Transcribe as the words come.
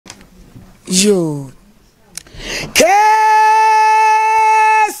Yo. Case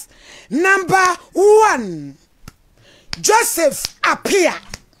number 1. Joseph appear.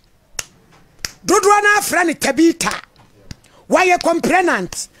 Dodwana friend Tabita. Why you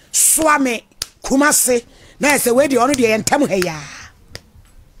complainant? Swame Kumase. Na se we di onu de entamu heya.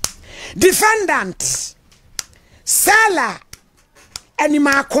 Defendant Sala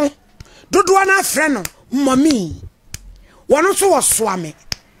Animako Dodwana friend mommy. One also was Swame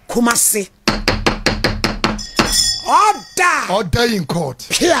Kumase. Order in court.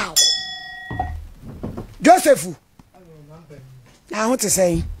 Piao. Joseph. I want to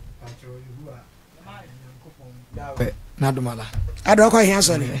say. Nadomala. I don't call him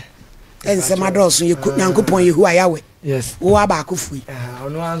sorry. And some adults you could not upon you who I are. Yes. Who are back of we?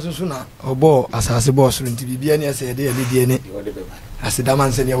 No answer sooner. Or bo as I say boss to be any as a day DNA. As the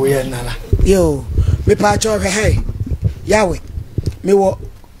daman said, away nana. Yo, me patch over hey. Yahweh. Me wo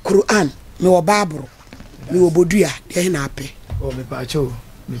Quran. Me wo Bible. Me wo Boduya. They happy. Oh, me patcho.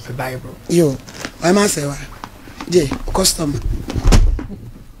 Me Bible. Yo, I must say, J. Custom.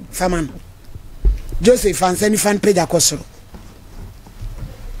 Faman. Joseph and send fan page across.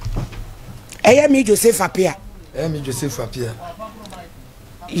 I am me Joseph appear. Joseph appear.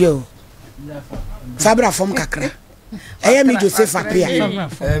 Yo. Fabra from Kakra. I am me Joseph appear.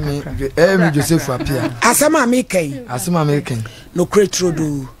 Joseph appear. Asama making. Asama making. No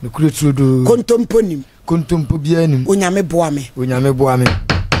cretrodo. No cretrodo. Contomponim. Contompo bianim. Unyame boame. Unyame boame.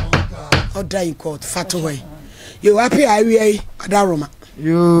 Order in court. Fat away. You happy I will Adaroma.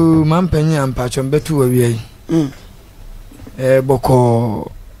 You man penny and patchon betu away.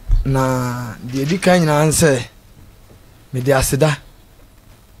 Boko na the edika nyina answer me de aseda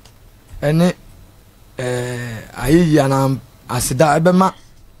ene ayi yana aseda ebema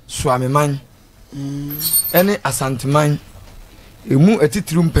swame man ene asanteman emu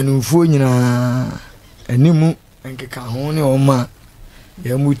atitiru mpanimfo nyina animu enkeka ho ne oma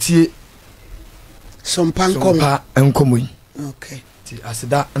ya mutie Sompa Nkomo. Okay. Ti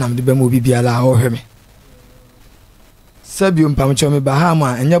aseda na me de be mo bibiala ho hweme Sabio mpamcho me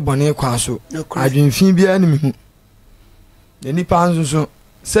bahama enye bone kwa so adwemfin bia ne mehu ne nipa nso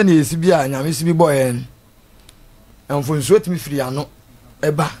se ne esi bia nyame si bi boyen enfonso timi firi ano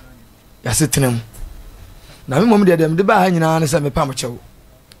eba ya setenam na me mom de dem de ba ha nyina ne se me pamcho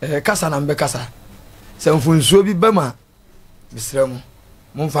kasa na mbe kasa se enfonso bi bema misremu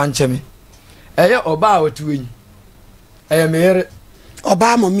momfa ncheme eye oba a otuwenyi eye mere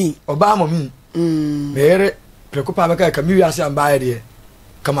oba momi mere preocupa baka ka mi wiase amba de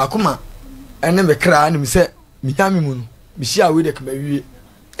kama kuma ene me kra nim se mi nyame mu no mi hia we de kama wie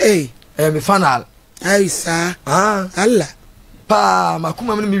me fanal ai sa alla pa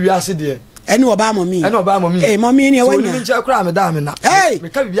makuma mi wiase de ene oba momi momi ne wanya so mi ncha kra me da me na me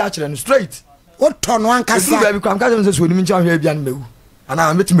ka bibia kire no straight o tono ankasa ba bi kwam ka dem se so ni mi ncha hwe bia no mewu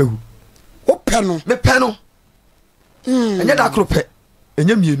ana metu o peno me peno enye da krope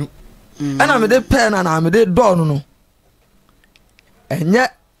enye mienu ana me de pen na me de do no enye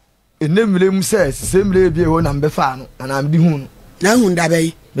enemle mu se semle bi e ho na mbefa no na me di hu no na hu nda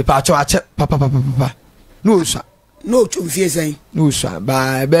bai me pa cho ache papa no sha no chumfie sen no sha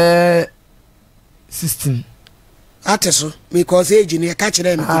ba be 16 ateso because age ne ka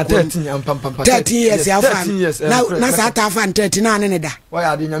kire no 13 years ya fa na sa ta fa 13 na ne da wa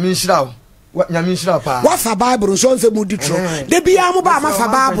ya de nyame nhira o nyame nhira pa wa fa bible so nse mu di tro de bia mu ba ma fa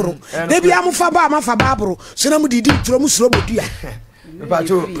bible de bia mu fa ba ma fa bible so na mu di tro mu suro bodua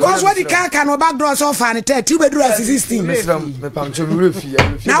because what the car no back door so fa ne 30 be dura 16 me pam cho mi refi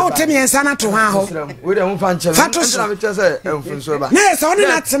na o temi ensa na to ha ho we de mu fa nche na me tese enfunso ba na so ne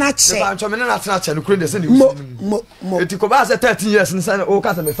na tena che pam cho me na tena che no kure de se ni mo eti ko ba se 13 years ni se o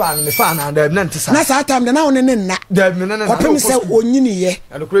ka se me fa na da na ntisa na sa tam de na o ne na da me na ko pem se onyini ye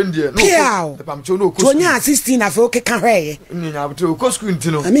no kure ndie no pam cho no ko to nya 16 afa o ke ka hweye ni nya bote ko school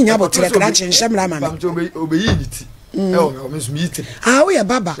ntino ami nya bote kra chenshemra mama pam cho obeyi niti o me so meeting we are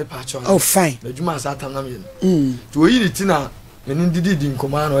baba oh fine the juma satam na me to oyi niti na me ndidi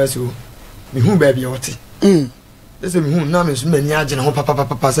Nkomo ano eso me hu ba bia wote ese me hu na me so mani age na ho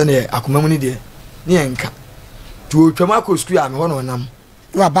papa se ne akoma mu ni de ne enka to otwam akọ school a me ho no nam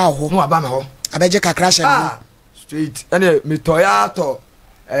wa ba ho no wa ba me ho abeje kakra she no straight ene me toya to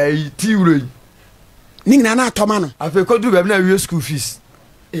tiwro ni na atoma no afa ko du ba na wie school fees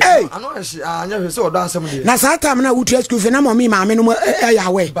ano anya se odo asem de na sa tam na wutu school fee na mommy maame no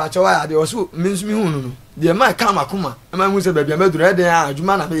ya we ba cho ya de oso minsu hu no de ma ka makoma ma hu se ba bia maduru eden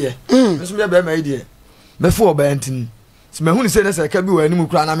adwuma na me ye minsu bia ba ma ide me fo ba ntin se me hu ni se na se ka bi wa ni mu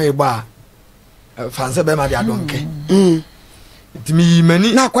kura na me gba fanse be ma de adonke timi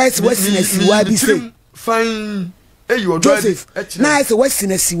mani na kwa ese wasi na siwa bi say fine you Joseph na ese wasi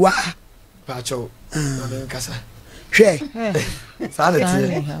na siwa pacho na ben kasa hwe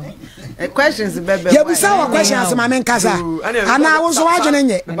sanity questions bebe ya busa wa questions ma men kasa ana wo so wadwene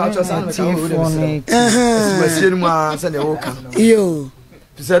nye pacho sanity wasi ni ma se ne wo kan yo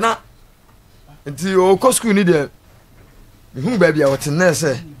pise na nti o ko school ni de hu ba bia wote na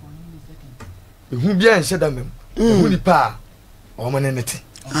se hu bia en sheda mem hu ni pa o mo ne nete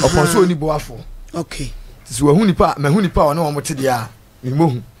opon so ni bo afo okay ti wo hu ni pa ma hu ni pa o ne wo mo te dia mi mo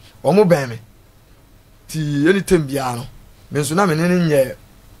hu o mo ben me ti eni tembia no me so na me ne nye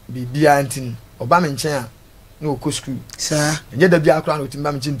bibia ntin oba me nchen a na o ko school sa enye da bia akra na o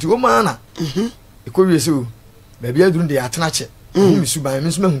timba me nchen ti o ma na e ko wie so ba bia duru de atena che mi suban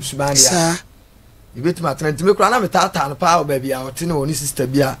mi so ma hu suban dia sa ibeti ma tena ntime kura na me tata no pa o ba bia o te na o ni sister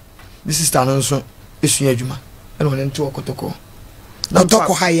bia ni sister no nso esua adwuma e no ne nto okotoko na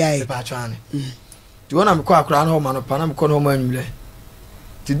toko hayai ba chane ti wona me ko akra na ho ma no pa na me ko no ma nwule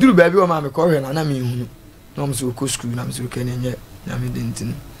ti duru ba bia o ma me ko hwe na me hunu na mo so ko school na me so ke ne nye na me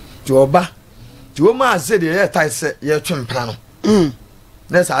dentin ti oba ti o ma se de ye tai se ye twempra no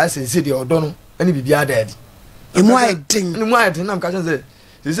na sa se de odo no ani bibia daadi emu aidin na me ka se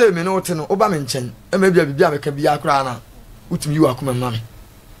se me no wote no oba me nchen e ma bibia me ka bia akra na utumi yi akoma ma me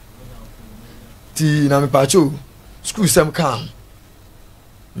ti na me pa cho school sem kan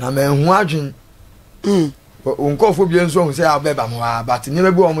na me hu adwen unkofo bia nso hu se abeba mo but ni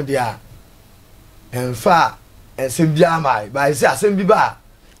me bi o mo dia enfa esem bia mai ba se asem bi ba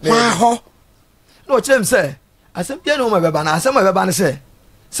ma ho no chem se asem bia no ma beba na asem ma beba ne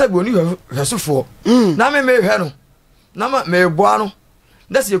se bi oni hwesofo na me hwe no na ma me boa no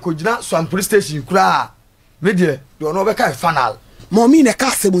da se ko gina Swam police station kura me de no be kai final mommy ne ka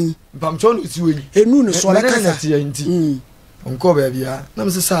semun pam cho no ti we enu no so le kasa ti anti onko ba bia na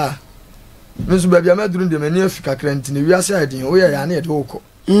me se sa me so ba bia ma duru de mani afika kranti ne wiase adin o ya na e de woko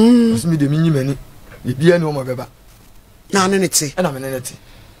so me de minyi mani bibia ne o ma beba na ne ti na me ne ti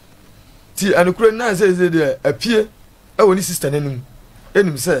ti anukure na se de apie e woni sister nanum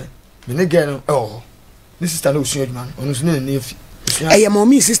enum se me ne ge no ni sister no sua adwuma no so ne ne afi eye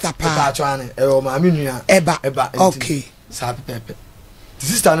mommy sister pa pa chane o ma me nua eba okay sa pepe ti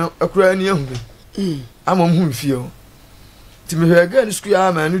sister no akura ni ahu amom hu mfi o ti me hwe ga ni school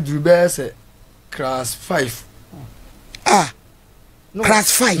ya ma no duru be se class 5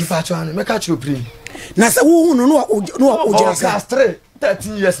 class 5 pa chane me ka chiro pri na se wo hu no o jira class 3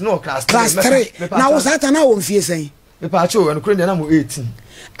 13 years no class 3 na wo sata na wo mfie sen me pa cho anukure na mo 18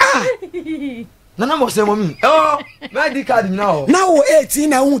 Nana mo se mommy. My ID card now. Now 18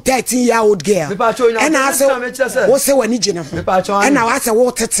 na 13-year-old girl. And I say wo se wani gina ho. And now I say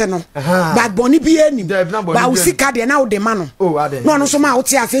wo tete no. But boni bi ani. Ba wo sika de na wo de ma no. No no so ma wo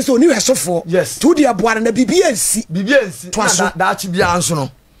ti ase so ni hwesofo. To de aboa na bibi ansi. Na da chi bia anso no.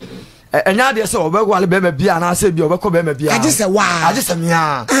 Enya de se obego ale be ma bia na se bia obeko be ma bia. Aje se wa. Aje se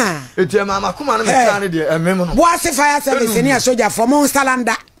mia. Eti mama kuma na me kan de emem no. Bo ase fire service ni asoja for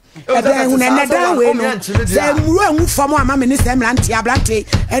Monsterlanda. Ebe hu na neda we no se muru hu famo ama me ni se mranti ablante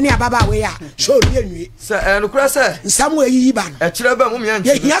eni ababa we a show enwie se enukura se nsam yi ba no e kire ba mu me anchi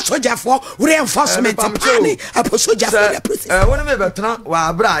ye hia soja for reinforcement pani apo soja for the process woni me betena wa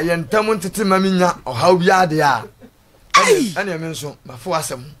abra ye ntam ntete ma minya ohaw bi ade a ene me nso mafo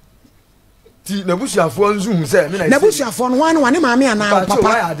asem ti na busuafo nzu hu se me na busuafo no wan ma me ana papa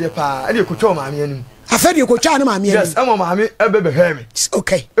wa ade pa ene ekotwa ma me anim afedi ko twa ne ma me yes amo ma me ebebe he me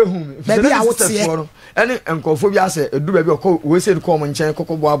okay ehum baby a wotie ene enkofo bi ase edu baby ko we se ko mo nchen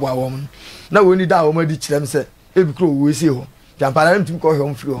kokko boaboa wo mo na woni da wo ma di kirem se ebi kro we se ho jampara ntum ko he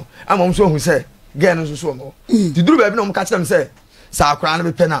on firi ho ama mo so hu se ge no so mo ti duru baby no mo ka kirem se sa akra na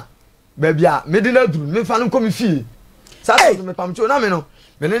be pena baby a me di na duru me fa no ko me fi sa so me pamcho na me no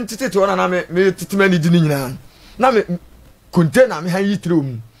me ne tete to na me titima ni di ni nyina na me container me han yi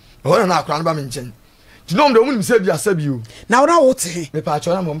trom ho na akra na ba me nchen Tinom de omunim se bia sabio. Na wona wote. Me pa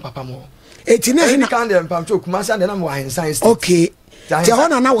cho na mo papa mo. Eti na hina kan de mpam cho kuma sa de na mo ahensan state. Okay. Ti ho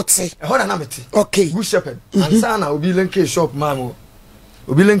na wote. Ho na meti. Okay. Good shepherd. Ansa na obi lenke shop ma mo.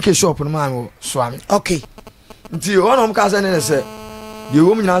 Obi lenke shop no ma mo swami. Okay. Nti ho na mo ka sa ne se de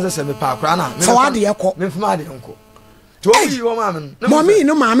wo mu nyina se me pa akra na. So wa de yakọ. Me fuma de nko. To obi wo ma me. Mommy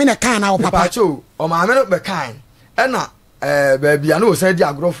no ma me na kan na wo papa. Pa cho o ma me no be kan. E na ba bia no se di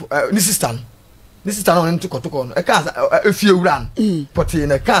agrofo ni sister. This is an to no. A cast a few run. Potty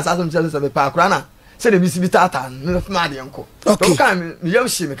in a cast as themselves of a park runner. Say the Miss Vitatan, no Madi uncle. Okay, come,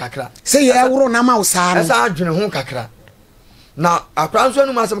 Yoshi Macacra. Say, I will run a mouse, as I dream home cacra. Now, a crown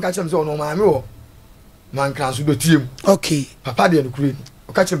son must have catch him so no, my mule. man kan so do tiem okay papa de no kure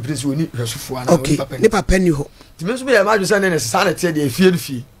o ka chem prince woni hwesofo ana okay ne papa ni ho ti me so be ya ma dwese ne sa na tie de fie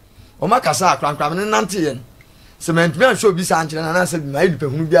fie o ma kasa akran ne nante yen cement me show bi sa nkyere na na se bi ma idupa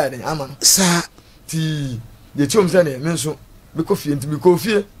hunu bi a den ama no sa ti de tiom se ne me so me ko fie nti me ko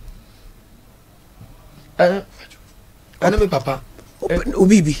fie ana me papa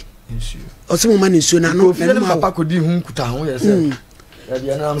obibi o se mo ma nsuo na no na no papa ko di hu kuta ho ye se ya bi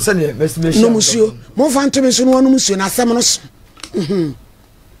na am se ne mesime no musuo mo fa ntome so no musuo na asem no so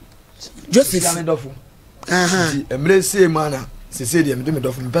Joseph ya me dofo aha emre se mana se de me de me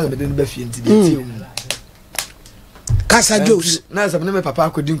dofo me pa me de ba fie nti de tiom Kasa Jose na se me papa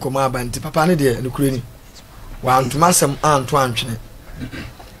ko di Nkomo aba nti papa ne de no kure ni wa ntoma sem anto antwene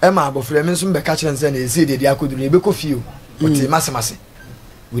ma abofre me nso be ka kire nse na ezi de akoduru ebe ko fie o ti masemase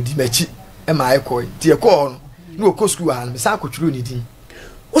wodi machi ma ayekoi ti ekọ no na okọ school ha me sa akotwuro ni din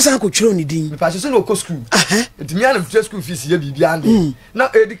o sa akotwuro ni din me pa se na okọ school ti mi ana free school fees ye bibia ande na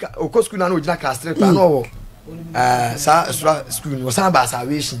edika okọ school na na ogina class 3 pa na owo sa school no sa ba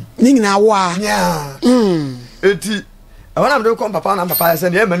salvation ni nyina wo a nya eti awona me ko papa na papa se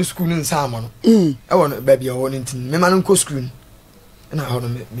na e mani school ni nsa amo no e won ba bia wo ni tin me ma no ko school na ho no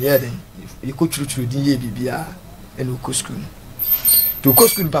me ye den e ko twuru din ye bibia e no ko school to ko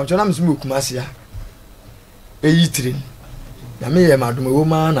school pa chona msimi okumase ya e yitire na me ye madum wo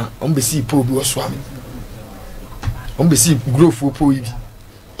ma na on be si po bi wo so am on be si growth po yi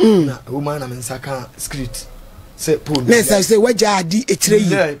na wo ma na me nsaka script se po na say waja adi etire yi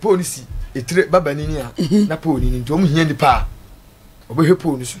na po ni si etire baba ni a na po ni nti o mu hia ndi pa obehwe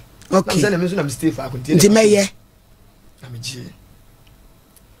po ni so okay na me so na me stay fa konti nti meye na me ji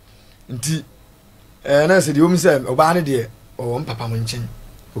nti na se de o mu se oba ne de o papa mo nchen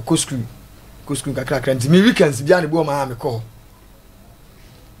o ko school kakra nti me weekends bia ne bo ma me call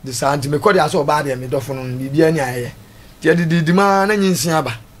de sa nti me call de aso oba de me dofo no bibia ni aye ti di ma na nyinsia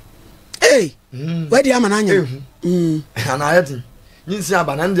aba we di ama na anya ana ayati nyinsia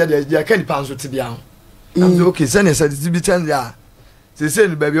aba na ndia de ka ni panso ti bia na me okay se ne se ti bi chan ya se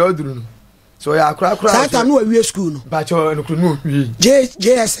ni baby oduru no so ya akra sa ta no awie school no ba cho no kru no wi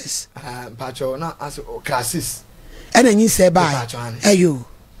JSS ba cho na as classes ena nyi se ba ayo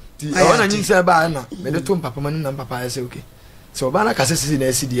ti ona nyi se ba na me de to papa mani na papa say okay so ba na kase sisi na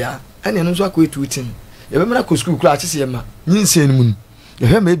asidia ena no so akọ etutin ye be mena ko school kura akise ye ma nyi se ni mu ye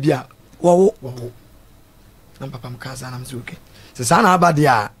he ma bia wo na papa m kaza na mse okay se sa na aba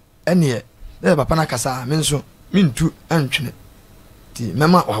dia ene na papa na kasa me nso mintu antwene ti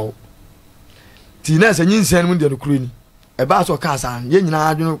mema wo ti na se nyi se ni mu de no kuro ni e ba so kasa ye nyina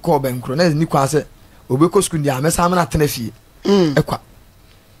adwene ko ben kuro na ni kwa se obeko school dia me sa na tena fie ekwa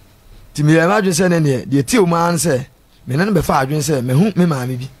ti me ma adwene se ne ne de ti o ma nse me ne be fa adwene se me hu me ma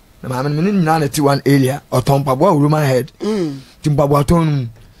me bi na ma me ne nyina na ti one area otompabo a Roman head ti mpabo aton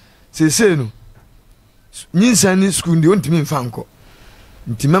se no nyinsa ni school ndi ontimi mfa nko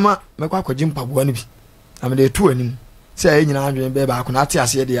nti mema mekwa akwaje mpabo ne bi na me de tu anim se ayi nyina adwene be ba ko na ate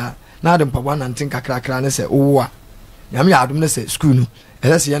ase de ya na de mpabo na ntin kakra ne se owo a nyam ya adum ne se school no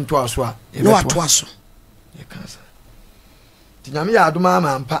ele se yento aso a no ato aso ye kansa ti nyam ya adum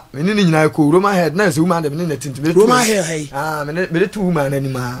ama mpa me ne nyina ko Roman head na se woman de me ne tinti be Roman head hey me de tu woman na ni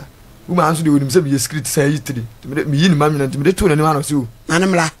ma woman so de wonim se bi script say yitiri me yi ni ma me de tu na ni ma no se o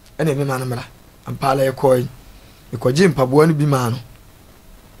anamla ene me ma anamla ampala ekoi ekoje mpabo ne bi ma no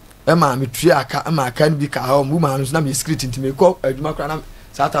e ma me tue aka ma aka ne bi ka ha mu ma no so na me script nti me ko aduma kra na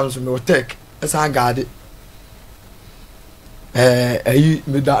sata so me tek esa gade ayi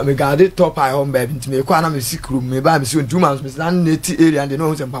me gade top I home baby nti me ko na me sikru me ba me si 2 months me san neti area de no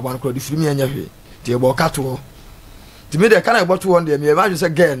ho se mpabo no kro di frimi anya hwe ti e bo kato ti me de kana e bo to won de me ba ju se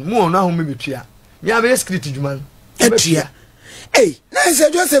gen mu no ahom me tua me a be script djuma etua na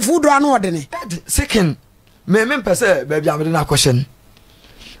se Joseph do anu odene second me pese ba bia me de na kwhyen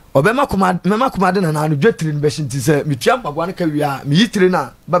obema kuma de na na dwetire ni be shinti se me tua mpabo no ka wi a me yitire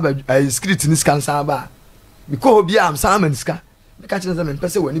na baba script ni scan sa ba because obi am Simon ska me ka chine se me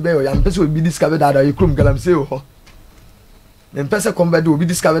pese wani be yo ya me pese obi discover dada ye krom galam se ho me pese kombe de obi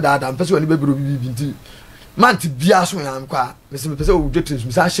discover dada me pese wani be bro bi binti man ti bia so ya kwa me se me pese o dwetire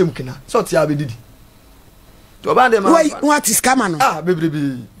me sa hyem kina so ti abedidi to ba de ma what is come no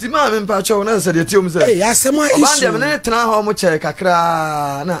bebrebe ti ma me mpa cho na se de ti o mu se asema isu ba de me ne tena ho mo che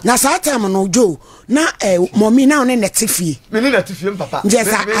kakra na sa time no jo na mommy na one netifie me ne netifie papa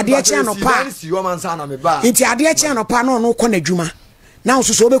njesa ade eche anopa si o man sa na me ba nti ade eche anopa no no ko nadwuma na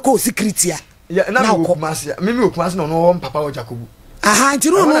osuso obeko security a na okumase me okumase no no papa o Jacobu aha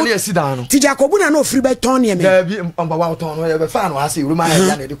nti no na esi dan no ti Jacobu na no free beton ne me da bi amba wa ton no ye be fa no ase Roman head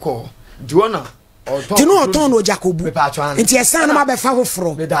ya na de ko di wona ti no oton no Jacobu nti esa na ma be fa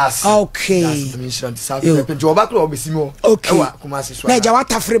hofro okay nti oba kro obesi mo ewa kuma se so na ja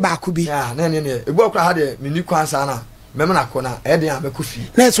wata fre ba ku bi ya na ne egbo kra ha de mini kwansa na meme na ko na e de am ko fi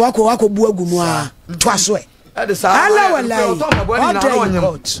na so akọ bu agu mu a to aso e de sa ala wallahi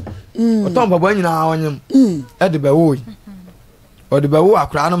oton babo nyina onyem e de be wo o de be wo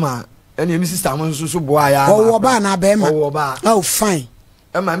akra no ma ene mi sister mo so boa ya o wo ba na be ma o ba oh fine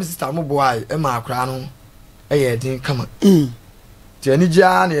e ma mi sister mo boa e ma akra no e ye din kama ti ani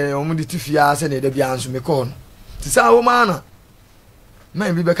ja na o mo di tifia se na de bia nso me ko no ti sa wo ma na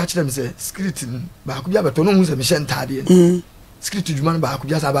man bi be ka kire me se script ba ku bia beto no hu se me hye ntade script djuma no ba ku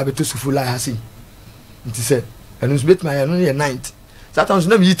bia sa ba beto sufu la ha si nti se enu so bet ma ya no ye 9th satan so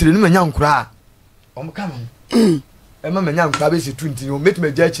na mi yitire no ma nya nkura o mo kama e ma nya nkura be se 20 o met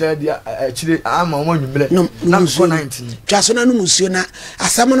me ja kire dia kire ama o mo nwumle na ko 19 twa so na no musuo na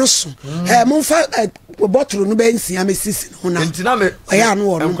asam no so mo fa bottle no be nsia me sisi no na nti na me ya no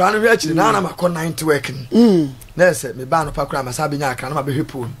wo no nkura no hwe kire na ma ko 90 working na se me ba no pa kura ma sa be nya akra na ma be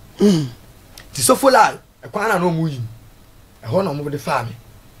hwepo ti so fola e kwa na no mu yi e ho no mo de fa me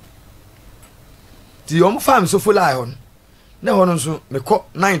ti o mo fa me so fola e ho na ho no so me ko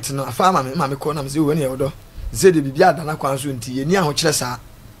 90 no afa ma me ko na me se wo ne e do ze de bibia da na kwa so nti ye ni a ho kire sa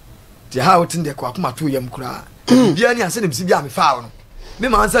ti ha wo tin de kwa kuma to yam kura bibia ni ase ne bisi bia me fa wo no me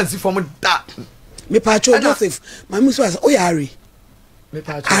ma ansa nsi form da me pa cho Joseph ma mi so o ya ari me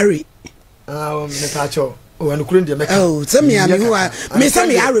pa cho ari me pa cho o anu kure de me ka oh se me ami hu me se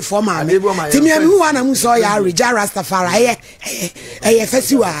me ari for ma me ti me ami hu na mu so ya ari ja Rastafari eye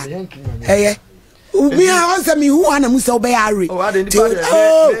festival eye mi a on se me hu na mu so be ari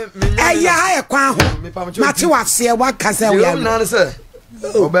eye ha e kwa ho ma ti wa se wa ka se we ari na se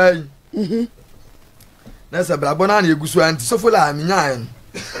o be na se bra bona na egusu anti so fola mi nya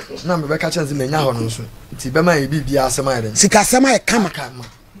na me be ka chance me nya ho no so nti be ma e bibia asema ere sika asema e kama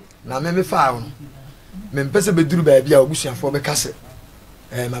na me fa ho me mpese be duru ba bia obusuafo be kase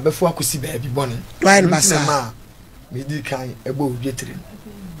ma be fo akosi ba bi bone right basa ma me di kan ebo odwetire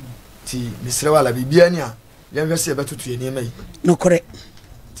ti misre wala bibia ni a ye hwese be tutu ye ni mai no kore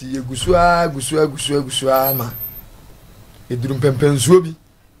ti egusua ma eduru pempensuo bi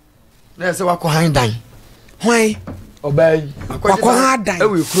na se wako han dan hwan obai wako han dan e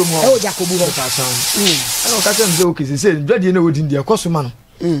we krom ho e o Jacobu ho ta san ana o ka se nze o kisi se ndwade na wodi ndi e koso ma no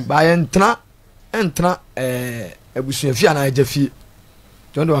ba ye ntra abusuafi ana ajafi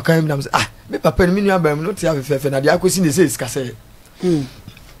jondo wakan mi na say me papa ni nua ba mu no te afefe na dia akosi ne say iska say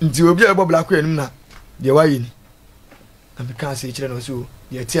nti obi a bobla ko enum na de wayi ni na me kan say kire no so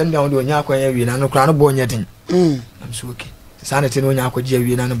ye tie nda won onya akwan ya wi na no kra no bo nya den am so okay sa na te no onya akwaji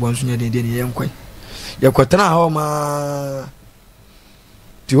awi na no bo nso nya den den ye nkwan ye kwotana ha ma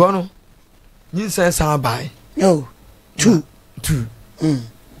ti wono nyin say sa bai oh two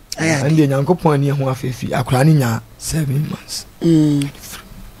and the Nkomo ni ho afefi akura ni nya 7 months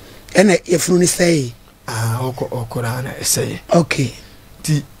ene yefunu say okura na say okay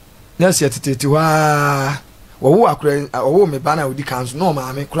ti na se tetete wa wo akura wo me ba na odi kanso no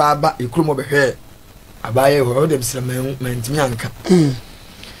ma me kura ba ekromo be hwe abaye ho dem sreman mantimi anka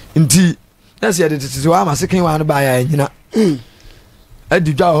nti na se tetete wa ma seken wa no ba ya nyina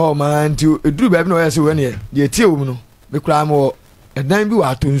adidwa ho ma nti eduru ba bi no yese we ne ye tie wo mu no me kura mo edan bi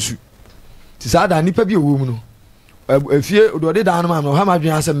wa tonsu ti sa da nipa bi owo mu no efie odode dan no ma no ha ma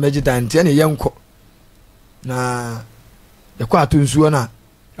dwen asem meji dan tie ne yenko na yakwa tonsu na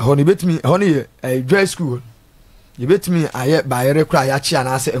ho ne betimi ho ne dry school ye betimi aye ba yere kra ya chia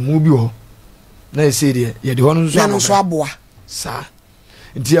na ase emu bi ho na ese de ye de ho no so aboa sa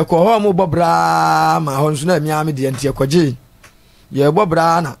nti yakwa ho mo bobra ma ho nso na miame de nti yakwaje ye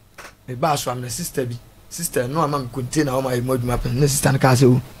bobra na e ba so am na sister no am container o my moduma pen na sister ka se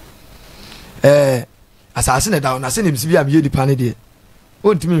o asase na da na se ne bia me yedi pane de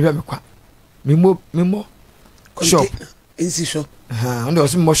o ntimi hwe me kwa me shop ensi shop ndo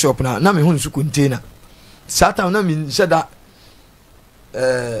so mo shop na me hu nsu container satan na me sheda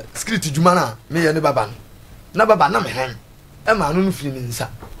script juma na me ye ne baba na baba na me han e ma no firi ni nsa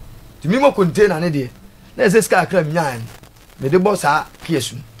ti me mo container ne de na se ska kra me nyan me de bo sa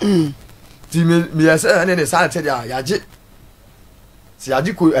kiesu ti me ya se ne sa te dia ya je si ya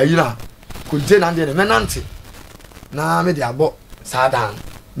ji ko ayina container de me nante na me de abo sa dan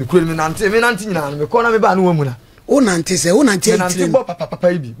me kure me nante nyina me ko na me ba no wamu na o nante se o nante nante bo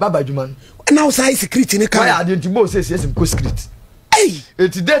papa ibi baba juman na o sai secret ni ka ya de ntibo se ko secret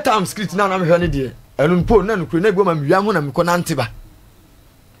eti daytime secret na me hwe ne de enu mpo na no kure na gbo ma me wi aho na me ko nante ba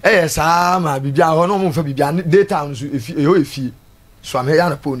sa ma bibia ho no mo fa bibia daytime so efi so am he ya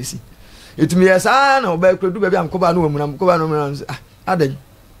na po ni si Itumi yesa na oba kredu ba bia mkoba no mu na mkoba no mu adan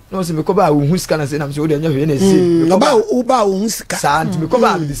no se mkoba wo hu sika na se na me se wo de nya hwe na se oba wo hu sika sa ntumi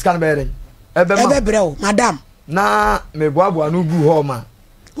mkoba me sika na be ren ebe breo madam na me boaboa no gu ho ma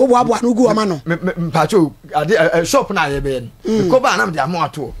wo boaboa no gu ho ma no mpacho ade shop na ye be mkoba na me de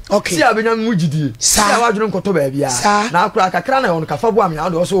amoato si abenya mu gidie si awadwon nkoto ba bia na akura kakra na won kafa bo amia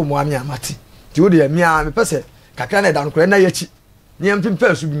wo so mo amia mate ti wo de amia me pese kakra na da no kura na yachi ni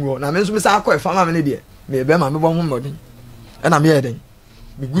empimpa su bi mu na me nso me sa akọ efa ma me ne de me be ma me bo ho modin e na me ye den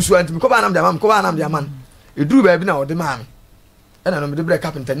me gusu anti me ko ba na me de ma me ko ba na me de ma eduru ba bi na ode ma me e na no me de bre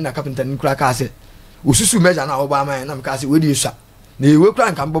carpenter ni na carpenter ni kura ka se osusu meja na oba ma na me ka se we di sha na ewe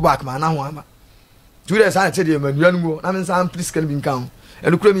kura nka mbo back ma na ho ama tu de sa na te de manua nu na me nsa please kan bi nka ho e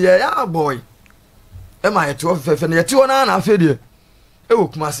no kura me ye ya boy e ma ye to fefe na ye ti wona na afa de e wo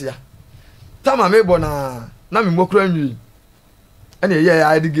kuma se ya tama me bo na me mokura nwi ene ye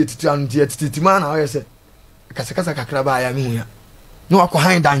ya gate to an tie titima na o se kasa kakra ba ya me hu ya no akọ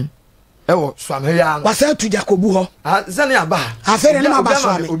han dan e wo swam he ya no wasa tu jakobu ho zane aba afere ne ma ba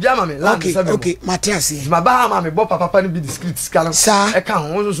swam obi ama me land okay okay Matias ma ba ma me bo papa ni bi discreet scan e ka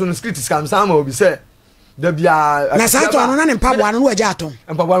ho so no discreet scan sa ma obi se da bia na sa to no na ne mpaboa no wo ja aton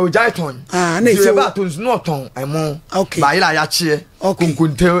mpaboa wo ja aton na ife ba to no ton emo ba ila ya chie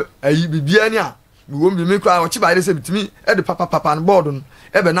kunkunte ayi bibia ni a mi wo mi kra o chi ba ire se bitimi e de papa no board no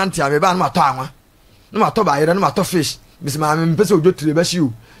e be nanti a me ba no mato anwa no mato ba ire no mato fish bisi ma me pese ojo tire ba shi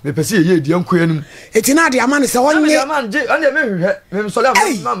o me pese ye di anko anum etina de amane se wonye amane je ane me hwehwe me so le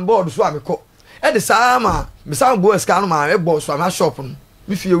am board so a me ko e de sa ma me sa bo ska no ma e bo so ma shop no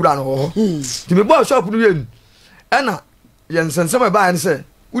mi fie wura no ho ti me bo shop no yen e na ye nsensem ba ya ne se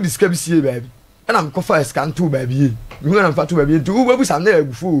wo diska bi sie ba bi e na me ko fa ska nto ba bi mi hu na fa to ba bi nto wo bu sam na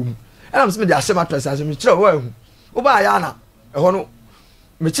agufu mu e na me se me de ahye mattress ahye me kire wo hu wo ba ya na e ho no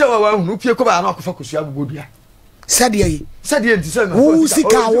me kire wo hu no pie ko ba na ko fa kosu abobodua sadie nti se me wo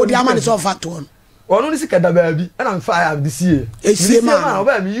sika wo de amane so fa to no ono ni sika da ba bi e na me fa ya de sie ma o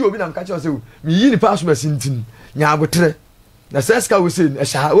ba mi yi obi na me ka kire se mi yi ni pass ma sintin nya abotre na seska we say e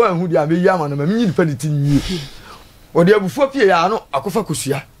sha wo hu dia me yi ama na ma mi yi ni pa de tin yi o de abufu pie ya no akofa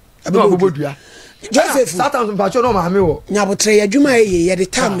kosua na abobodua Joseph Satan mpacho no ma me wo nyabotre yadwuma ye de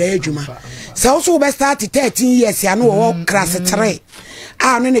tam na yadwuma se wo so be start 13 years ya no wo class 3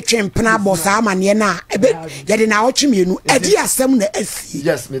 a no ne twempena boss amane na ebe ye de na otwe mienu edi asem na asi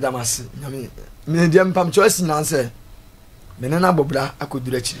yes madam asi nyame me de mpamcho asi na se me na bobra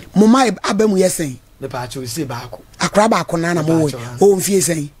akodura chi mo mai abamu yesen me pacho si ba ako akra ba ako na mo wo mfie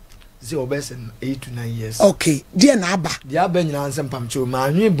sen zi obesen 8 to 9 years okay dia na aba dia ba nyina nsem pamcho ma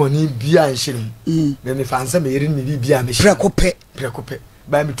anwe boni bia nhyirim me fanse me yiri ni bia me prekope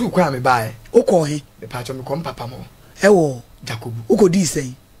ba me tu kwa me bae uko he me pacho me kom papa mo ewo jakobu uko di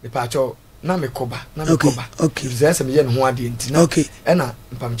sen me pacho na me koba okay zese me ye ne ho ade nti na e na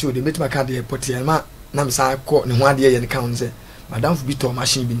pamcho de metima ka de potia ma na me sa ko ne ho ade ye ne ka onse madam fu bi to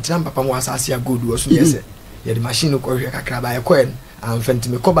machine bi nti na papa mo asase agodu oso yese ye de machine ko hwe kakra ba ye ko en amfenti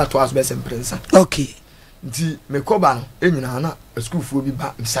me koba to as best prince okay nti me koba no enyina na school fu bi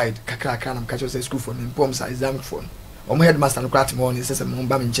ba side kakra na mkacho say school for me pom sa exam for omo headmaster no kwat me won say me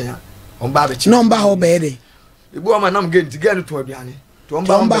ba me nchen on ba be chi no mba ho be de ibu o ma nam get girl to aduane to on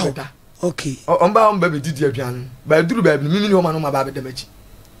ba beta okay on ba be didi aduane ba duru ba bi mimi ni o ma no ma ba be de machi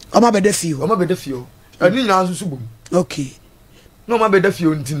o ma be de fio ani nyina nso bom okay no ma be de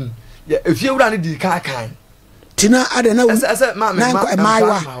fio ntin ya efie wura ne di kan tina ade na ma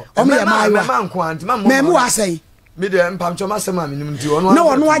maiwa o me maiwa ma nko anti ma memu asai me de mpamcho ma sema me nim nti ono na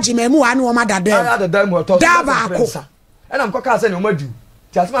wono agi memu wa ne o ma dade dada mu to da ba ko e na mko ka se ne o ma di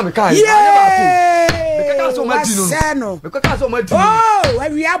ti asema me kan me ka so ma di no me ka so ma di oh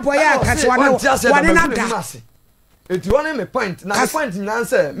we Aboboyaa ka wa ne na da eti wona me point na point nyina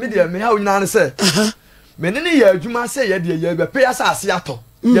se me de me ha nyina se me ne ye adwuma se ye de ye be pe asase ato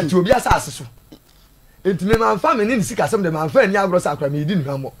ye ti obi asase so enti me manfa me ni sika sem de manfa ni agro sa akra me di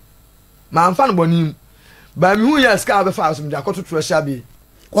nhamo manfa no bonim ba me hu ya ska be fa so me de akoto treasure be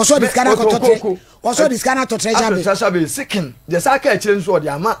woso diskana akoto woso diskana to treasure be sikin de sa ka akire nso de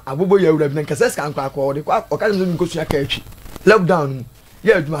ama Aboboyaa wura bi na nkasa ska nkwa akọ de kwa okade me nkosu aka atwi lockdown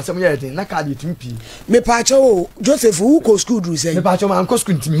ye adwuma sem ye den na ka de tumpi me pacho Joseph who go school do say me pacho man ko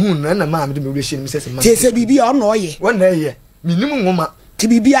school ntimi hu na ma me de me wura hye me se se tese bibi o no ye wona ye minim nwoma ti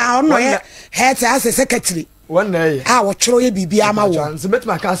bibia ono ye het as secretary wona ye wo choro ye bibia ma wo so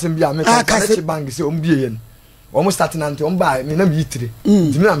betima ka asem bia me ka se bank se ombie ye no wo start na nte omba me na mi yitire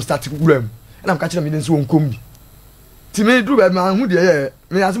ti me am start guram na am ka kire me nso wonkom bi ti me dru ba ma hu de ye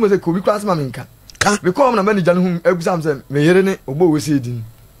me asem se ko bi class ma me nka be ko na manager no hu egusam se me yere ne obo we se din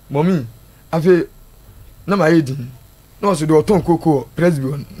mommy afi na ma yedi no so do ton koko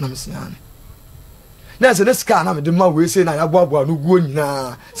presbyterian na msiane na se ne ska na me de ma we se na ya boabo no guo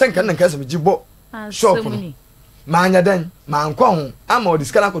nyina se nka na nka se me gibo shop no ma anya den ma nkwa ho ama o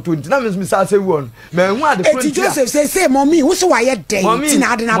diska na koto ntina me sa se won ma hu ade front eti Joseph say mommy wo so wa ye den ti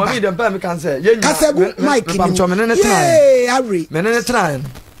na ade na ba mommy dem pa me kan say ye nyina kasabu mike pam chome ne try Harry me ne try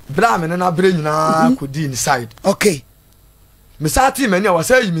bra me na bre nyina kodi inside okay me sa ti me ne wa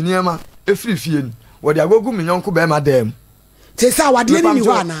say yimi niema efiri fie ni wo de agogu me nyonko be ma dem te sa wade ni ni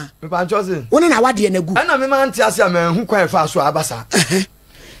wa na me pa chose wona na wade na gu ana me ma nti ase ma hu kwan fa so abasa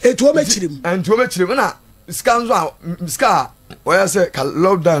etu o mechirem entu o mechirem na scanzo a ska oya se ka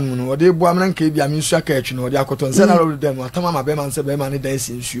lockdown no de bo amna nka bia me nsu aka atwi no de akoto nse na lockdown atama ma be ma nse be ma ne dan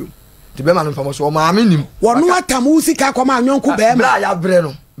si nsuo ti be ma no famo so o ma me nim wonu atamu sika kwa ma nyonko be ma bra ya bre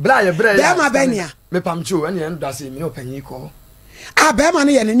no bra ya bre ya be ma be nia me pamcho ene en da se me no panyi ko be ma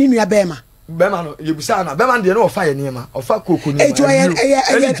ne ye ne nua be ma bema no yebusa na bema de no ofa ye niema ofa koko niema etu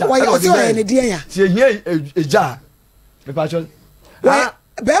ye ne die ya ti ehia eja me pa cho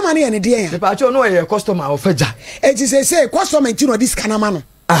bema ne ye ne die ya me pa cho no ye customer ofa ja eti say customer ti no dis kana ma no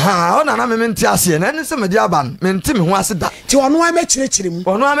aha ona na me nti ase na ne se me dia ba me nti me ho ase da ti ono a me kirekire mu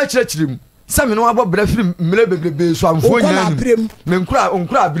ono a me kirekire mu se me no abo bra firi mle bebrebe so amfo nyina me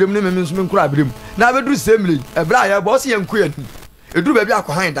nkura abrem ne me nso me nkura abrem na be duru semle e bra ya bo se ye nku ya eduru baabi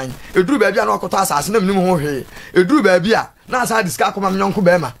akohan dan eduru baabi a na okoto asase na mnim ho hwe eduru baabi a na asa diska akoma nyonko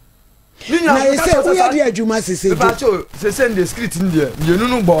be ma na ese wo ye de adwuma sese ba cho sese ndi script ndi ye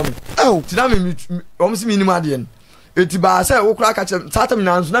nunu bo me ti na me omsi minim ade en eti ba se wo kura ka chem satam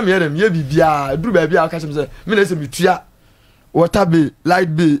na nso na me ye bibia eduru baabi a ka chem se me na se mitua water bay light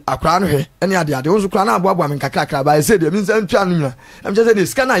bay akra no hwe ene ade wo nso kura na aboabo me kakra ba ese de me nsa ntua no nyina am che se ni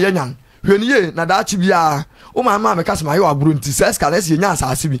scanner ye nyan hweniye na da chi bia o ma me kasema ye waburu nti se ska na se nya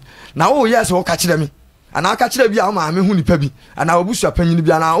asase bi na wo yes wo ka kire me ana ka kire bia o ma me hu nipa bi ana obusu apanyin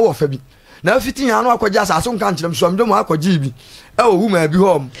bia na wo fa bi na fiti nya no akwaje asase nka nkire me so amde mo akwaje bi e wo hu ma bi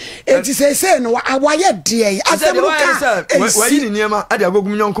hom enti se no awaye de asem ka wa yi ni niema ade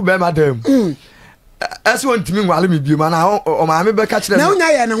agogum nyonko be ma dam ase won timi nwale me bi ma na o ma me be ka kire me na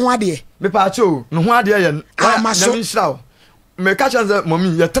unya ye ne ho ade me pa cho no ho ade ye na me nshirawo me ka chanze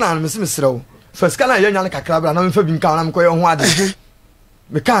mommy ye tena me se me srewo first kana ye nya kakra bra na me fa bi nka na me koye ho ade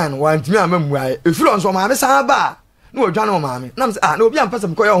me kan wa ntimi amamu aye efiro nso ma me san ba na odwane o ma me na me na obi ampa se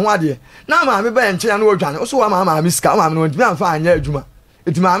me koye ho ade na ma me ba enche na odwane o so wa ma me sika ma me no ntimi amfa anya adwuma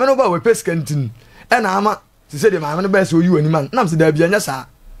eti ma me no ba we peska ntin e na ama se se de ma me no ba se oyi wani man na me se da bia nya sa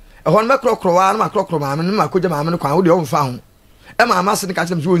e hon me krokro wa na ma krokro ma me no ma koja ma me no kwan wo de o mfa ho e ma ama se ne ka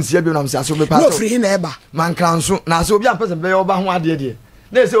chem se won sia bi na me se aso be pa no free hin na eba man kranso na se obi ampa se be oba ho ade de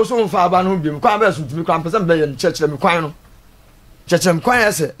na se o so mfa aba no biem kwa ba so ntimi kwa ampa se be ye chechire me kwan no chechire me kwan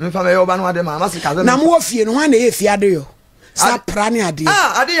ese me fa me oba no ade ma ama se ka ze na mo fie no ha na ye fie ade yo sa prane ade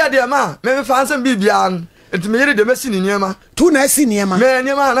ade ya de ma me fa ansem bibia enti me yere de mesi ni niema tu na si niema me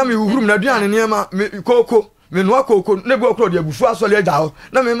niema na me huhurum na duane niema me koko me no koko na bu okro de abufu asole agya ho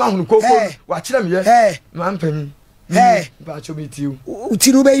na me ma hunu koko wa kire me ye ma mpani ba cho metiu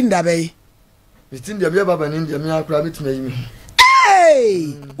uti no be inda be bitin de bia baba ni de me akura bitime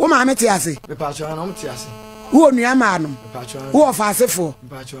yi wo ma me ti ase me pa cho na mo ti ase wo nua ma no wo fa asefo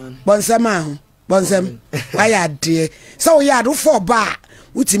bonsam ahu bonsam waya de so wo ya do for ba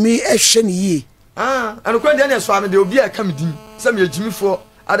utimi ehwe ni yi anokwa de na so ame de obi a ka medin se me ejimifo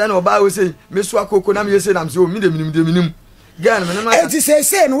ada na oba we say me so akoko na me yese na me so mi de minim gan me na eti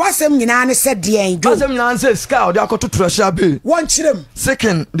se no wasem nyina ne se de en jo wasem nyina se ska o de akototo hia be won kirem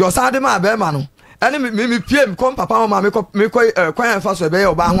second de osade ma be ma no ene me piem kom papa ma me kwan fa so be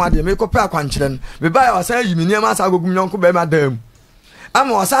oba ho ade me ko pa kwankire me ba ya osan yi minim asa agogum nyonko be ma dam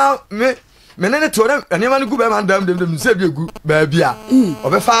ama osan me ne to ne ma ne gu be ma dam dem se bi egu ba bia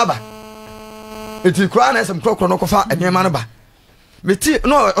obefa aba eti kura na esem krokro no kofa enema no ba meti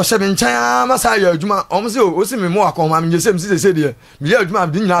no o shebe nchan masa ya adwuma omse o si me mo akoma me yesem si se de me ya adwuma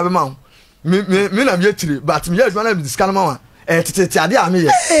bi nyina be ma me na me yetire but me ya adwuma na me diskana ma wa tete ade a me ye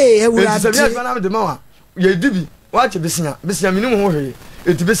ewura se me ya adwuma na me de ma wa ye dibi wa che besia minim ho hwe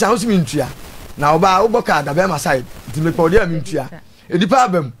eti besia o si me ntua na oba oboka da be ma side eti me podi a me ntua edipa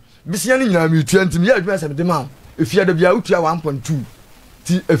abam besia ni nyina me ntua enti me ya adwuma se me de ma efia da bia utua 1.2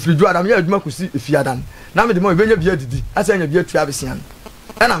 ti efridu adam ya adwuma kosi efiadan na me de mo benya bia didi asa nya bia tua besian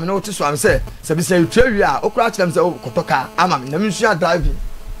e na me no ti so am se besian tua wi a okura kire se kotoka ama me na me nsu driving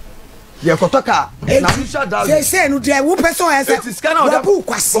ye kotoka na me nsu driving se no de wo person ya se wo bu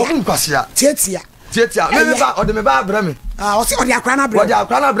kwasia tietia me ba o de me ba abra me o se o de akra na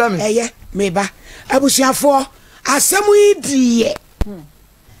abra me me me ba abusuafo asemu yi die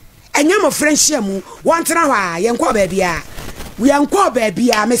enya mo friendship mu won tena hwa ye nkọ baabi a we nkọ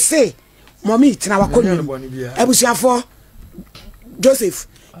baabi a me say mommy tena wakonu ebusuafo Joseph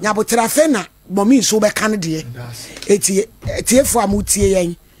nyabotra fe na mommy so be kan de etiefo amutie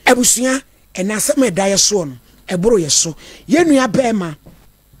yen ebusua enase me daye so no eboro ye so yenua bema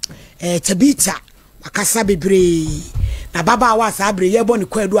tabita wakasa bebre na baba wa sa abre ye boni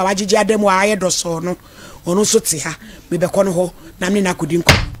kwadu a wagege adem wa aye doso no ono so te ha me be kono ho na me na kodi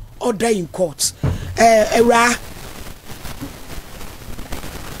nko order in court era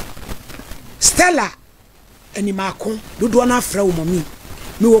Stella eni mako dodo na fra wo mommy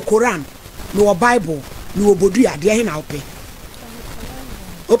me wo Quran me wo Bible me wo bodua de he na ope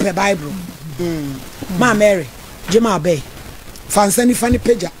Bible ma Mary jema be fansani fani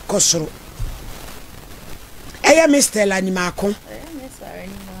peja kosoro eya me Stella ni mako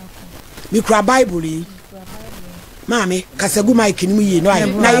mi kura Bible yi mami kasagu mike ni mu yi no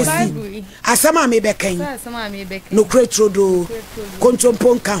ayi na yesi asama me be kan no kretrodo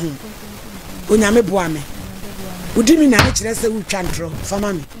kontompo nka ho onyame boa me udimi na ne kire se wutwa ntro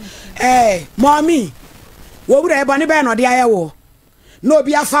fama me mommy wo wura e bone be no de ayewo no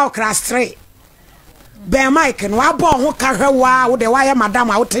obi afa class 3 be mike no abo ho ka hwewa wo de waye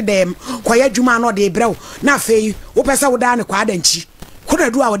madam a wote dem koye adwuma no de brew na afei wo pese wo da ne kwa adanchi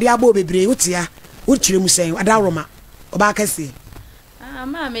kunadu a wo de abo bebre wotia wo kire mu sen adaroma oba kase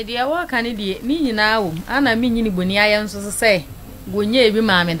ma me de wo ka ne de ni nyina wo ana me nyini boni aye nso se gonye ebi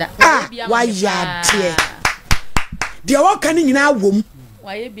ma me da wa ya tie de wo ka ne nyina wom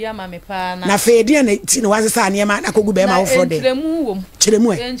waye bia ma me pa na fe de na ti no wasesa ne ma na kogu be ma wo fro de nchiremu wom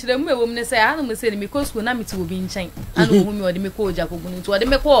nchiremu wom ne se ana mo se ni me ko school na me ti obi nchen ana hu mi ode me ko oja kogu ni to ode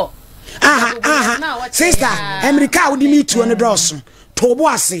me ko sister America wo di me tu no drosso to bo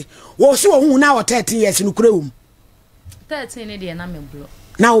ase wo so hu na wo 13 years no kure wom 13 ne de na me bro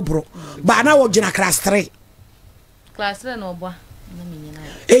na wo bro ba na wo gina class 3 no obo na me nyina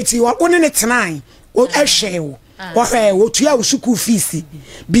eti wo ne tenai wo ehwewo wo tuya wo school fees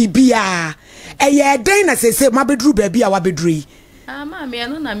bibia eye den na sese mabedru ba bia wabedru ma me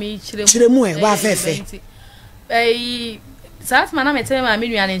no na me chiremu wa fefe saat mana me tell ma me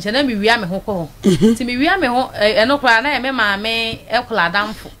nua ne nche na me wia me ho ko ti me wia me ho eno kra na me ma me ekula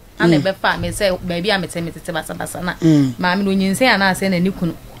damfo ana be fa me say ba bia me tete basa na ma me no nyinse ana ase na ni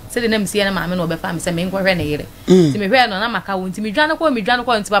kunu se de na me sie na ma me no be fa me say me nkwohwe na yire ti me hwe no na maka wo ti me dwane ko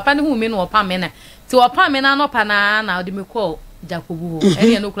nti papa ne hu me no opa me na ti opa me na no pa na odi me ko Jacobu ho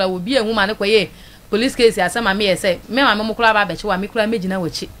ene no kura wo bi enwu ma ne koye police case asema me say me ma me kura ba beche wa me kura megina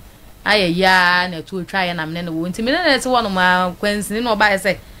wachi aye ya na tu twa ya na me ne wo nti me na te wo no ma kwansi ne no ba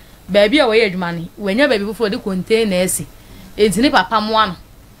say ba bia wo ye adwuma ni wanya ba bi fofo de container esi enti ne papa mo ano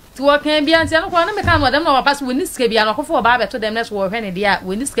ti wo kan bia nti no kura na me kan wo dem no papa so woni sika bia no kofo ba beto dem na so wo hwe ne dia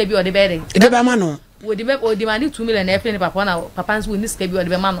woni sika bia o de be de ba ma no odi mani 2 million na efle ne papa na papa nso woni sika bia o de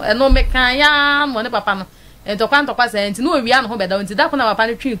be ma no eno me kan ya mo ne papa no ento kwa se enti no wi an ho be da enti da ko na papa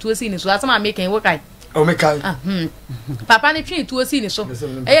ne twi tuo si ni so asama me kan wo kai o me kai papa ne twi tuo si ni so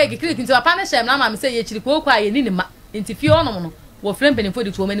gikiri enti papa ne shem na ma me se ye chiri ko kwa ye ni ma enti fi ono no wo frem penifo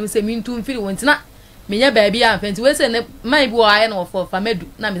di tuo mani se mi ntu mfiri wonti na menya baabi a mfenti we se ne mai bi wo aye na wo for famedu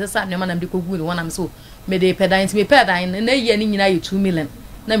na me se sa ne ma na me de kogu ni wona me so me de peda enti me peda na ye ni nyina ye 2 million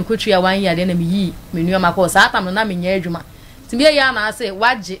na me kotwa 1 year de na me yi me nua makọ sa atam na me nya adwuma ti me ya na ase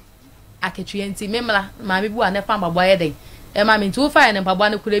waje aketwe enti memla ma me bu a ne fa mbabo aye den e ma me ntu fa ne mbabo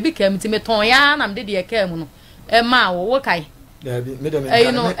ne kure bi kam ti me ton ya na me de de kam no e ma wo kai Dabi me dem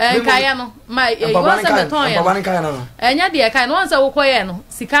kaya no ma wo se me ton ya baba kaya no enya de kaya no se wo koye no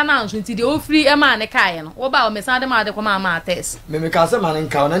sika na nso nti de ofri e ma ne kaya no wo ba o me sa de ma de ko ma test me ka se ma ne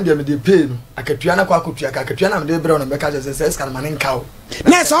nka na de me de pay no akatua na kwa akotua akatua na me de bre no me ka se ska ma ne nka o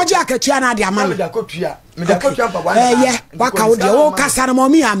na so oje akatua na de ama me de akotua baba ye waka wo de wo kasa na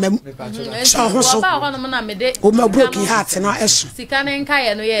momi amam so ho so ba ho no na me de o ma broken heart na eso sika ne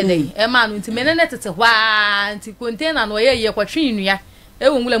nka no ye de e ma no nti me ne tete hwa nti container no ye kwatwe nua e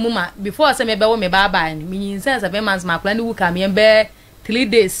wonwule mu ma before se me be wo me baba ni me yin sense 7 months ma kula ni wu ka me be 3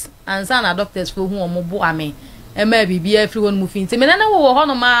 days ansa na doctors fo hu o mo bo ame e ma bibia firi won mu fi nti me ne wo ho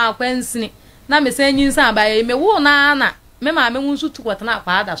no ma kwansini na me san yin san ba ye me wo na me ma me nsu tu kwatana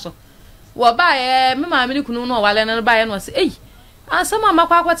kwa ada so wo ba ye me ma me ni kunu no wale na ba ye no se asama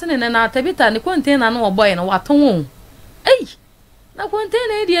makwa akwatene na tabita ni container no oboy no waton na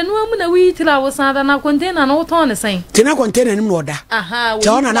container dia no amu na wi tira wo sada na container no ton ne sen tina container ni no da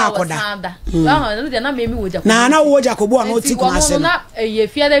wo na akoda no dia na me mi woja na wo Jacobu no ti kuma se na ye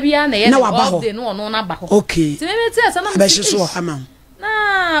fia da bia na ye no na ba ho okay ti me ti asa na be so ama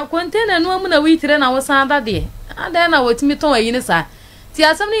na container no amu na wi tira na wo sada de ada na wo ti mi ton ayi ne sa ti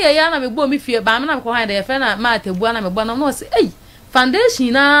asem ne ye ya na me bo me fie ba me na me ko han de fe na ma tabu na me bo na no se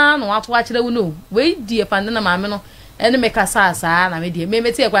foundation na no ato a kire wo no we die foundation na ma me no ene me kasa saa na me die me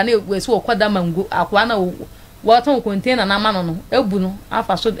meti ekwa na we so okoda mango akwa na waton container na ma no ebu no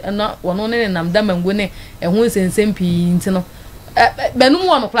afa so na wono ne nam da mango ne ehun sensem pi ntino benum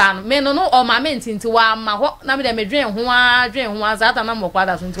wo no kra no me no o ma me ntinti wa ma ho na me de me dwen ho azata na mo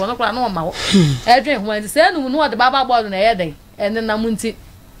kwada so nti wono kra no ma ho dwen ho nti se nu no de baba board na ye den ene na munti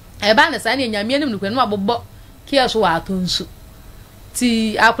ba na sa ne nyame anim no kwenu abobbo kia so wa atonsu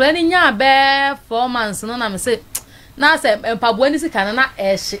ti akra ni nya be 4 months no na me se na se mpaboa ni sika na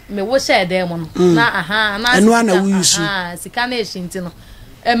ehye me wo hye dem no na na enu ana wusu sika na ehye nti no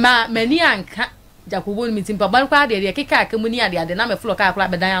ma mani anka jakobo ni mitim mpaboa kwa de keka akamu ni ade na me flo ka akra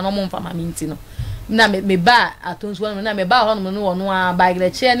bedan ya no mo mfa ma minti no na me ba atonsu no na me ba ho no no no ba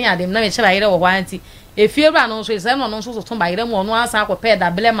gire che ni ade na me che ba gire wo hwanti efie bra no so se no so to ba gire mo no asa akopɛ da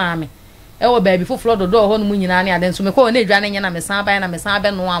bele ma me e wo ba bi foforo dodo ho no mu nyina ni ade so me ko na edwa na nya na me san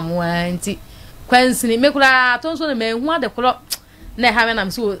ba no amo anti kwansini mekura tonso na mehu ade kro na ha me nam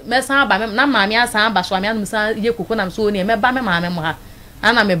so me san ba me na maami asan ba so ami anum san ye koko nam so ne me ba me maami mo ha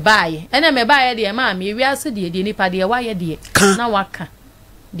ana me baaye ene me baaye de maami wi ase de nipa de waye de na waka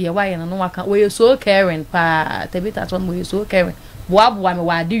de waye no waka we so caring pa tebita ton we so caring boaboa me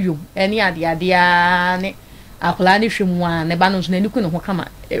wa de yom ene ade ne akola ni hwemu a ne ba no so na niku ne ho kama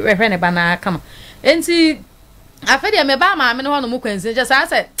ehwe ne ba na kama enti afede me ba maami no ho no mu kwansin je sa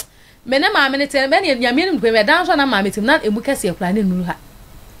se mene maame ne tene me nyame nim kwe me dan so na maame tim na emu kase akura ne nuru ha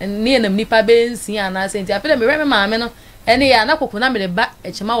ne nam nipa be nsi ana senti afele me me maame no ene ya na kokona me de ba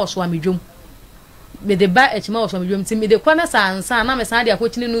echema wo so amedwom me de ba echema wo so amedwom tim me de kwa na sansa na me san de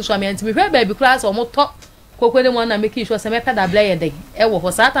akochini nu so ame tim me hwe ba bi class o mo to kokode mo na me ki sure se me peda bla ye de e wo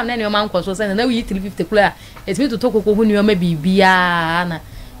ho sa tam na ne o man kwaso se na wi 350 kula etimi to kokoko hu ni o ma bibia na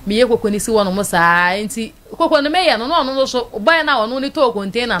me ye kokoni si wo no mo sa enti kokone me ye no no so boy na wo no ni to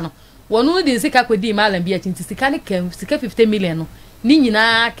container no wonu di sika kwedi malam bia tinti sika ne kem sika 50 million no ni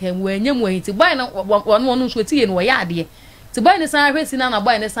nyina kem wanyam wahiti boy na wonu so tie no ya ade ti boy ne san hwesi na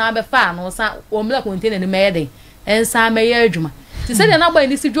boy ne san be fa no san omla container ne meyeden ensa meye adwuma ti se de na boy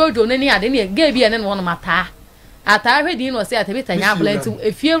ne si jojo ne ni ade ne ga bia ne no mata ata hwedi no se atabita nya abla nti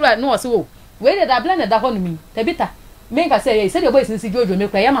efiewura no se wo we de da bla ne da ho no mi tabita me nka se de boy si jojo me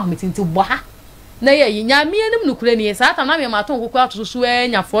kwa ya ma hometinti bo ha na ye nyame anim nukure ni sa ata na me maton kokko atoso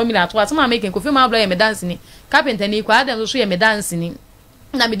enya formula ato atema make kofi ma bla ye me dance ni carpenter ni kwa ade so ye me dance ni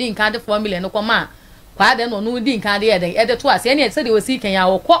na me din kan de formula no koma kwa ade no din kan de ye de to ase ne se de osi kan ya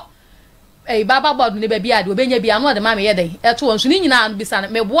wokọ baba board ne ba bia ade obenya bia no de ma me ye de to nso ni nyina an bisa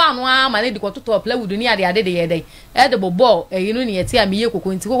me bo anu ama ne de ko to plywood ni ade de ye de de bobo yinu ne ye ti am ye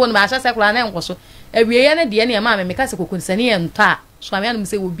kokko nti kokko no ma hya sekula na enkoso awie ye ne de ne ma me ka se kokko nsani ye nta so ami anu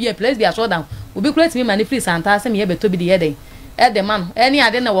se obi e place dia so down obi create me mani free santa se me ye beto bi de ye den e de man eni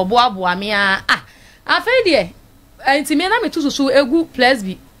ade na wo boabo ami afa de enti me na me tu susu egu place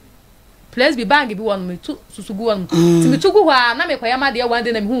bi bang bi won me tu susu gu won ti me tu gu hwa na me kwaya ma de one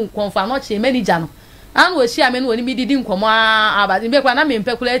day na me hu confirm no che manager no anu o hia me no oni mi didi nkomo abadi me kwa na me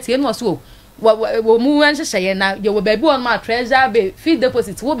mpekulate enu so wo mu an hye na ye wo ba bi won ma treasure be fee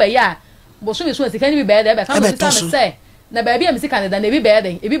deposit wo ba ya bo so me so sika ni bi ba de ba kan me say na baby am sika ne da na ebi be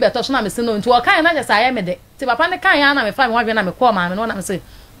den ebi beto so na me se no nti o kan na jesa aye me de ti papa ne kan ya na me fa me hwadwe na me call ma me no na me se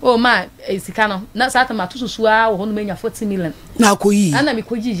oh ma sika no na sa ta ma to susu a wo no menya 40 million na koyi ana me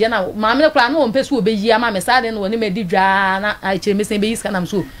koji je na ma me kura no o mpesu obeyi ama me sa de no ne me di dwa na a kire me se be sika na me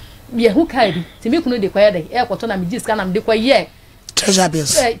so ye hu kai bi ti me kunu de kwa de e kwoto na me ji sika na me de kwa ye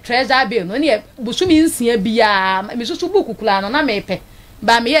treasure bill no ne busumi nsia bia me susu buku kula no na me pe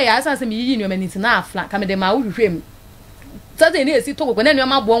ba me ye ya asanse me yi ni o maniti na afla ka me de ma wo hwehwem tade ne esi to kokko na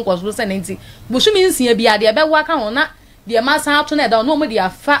nneoma bo nkoso se ne nti busumi nsia bia de be wa ka ho na de ma san ato na da no mo de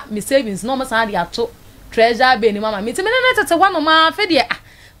afa me savings no mo san de ato treasure be ni mama me ti me na tete wa no ma fe de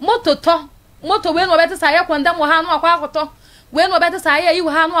moto we no bete sa ya kwanda mo ha no akwa akoto we no bete sa ya yi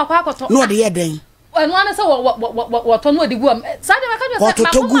ha no akwa akoto no de ye den enu ane se wo to no de gu sa de maka de se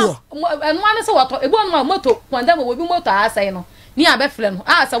enu ane se wo to ebu no moto kwanda mo bi moto asai no ni abefre no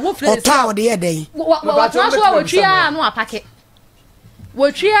sa wo fre o ta wo de ye den wo so wo twia no apake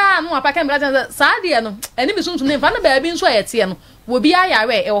wotwia no apaka mbra sa de no eni bi suntum ne fa na ba bi nso ayete no wo bi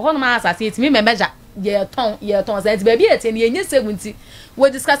ayare e wo ho no ma asase etimi memeja ye ton sa enti ba bi ete ne yenye 70 wo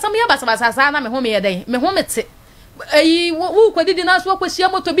discuss am ya basa sa na me ho me yeden me ho mete ayi wo kwadidi na so kwahia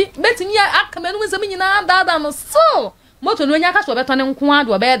moto bi betimi aka menu nsam nyina dada no so moto no nya ka so beto ne nko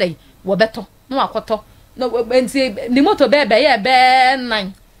ado be yeden wo beto no akoto no enti ni moto be ye be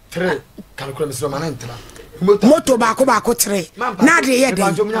 9 3 calculate so manan 3 moto ba ko tre na de ye de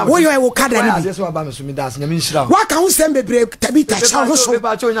wo yo e wo kada ni yes wa ba me so mi das nyame nshira wa ka hu sem bebre tabita sha ho so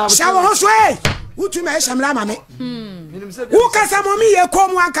eh utu me shamla ma me wo kasa mommy ye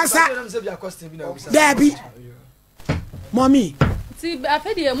komu akasa dabi mommy ti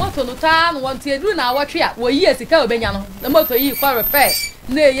afedi e moto no ta no won ti eduru na awotwe a wo yi esika obenya no na moto yi kwa repair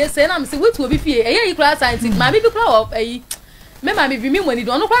na ye se na me se wetu obi fie e ye kura scientist ma bi kura ayi me ma me bi mi woni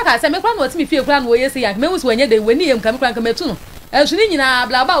do no kura ka se me kura no ti mi fie kura no wo ye se ya me wusu wenye de woni yem kam kura metu no ensu ni nyina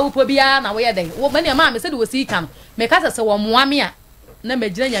blaba wo po bia na wo ye de wo me ne ma me se de wo si ka no me ka se wo moame a na me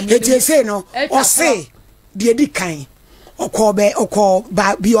gina nya me e se no o se de di kan oko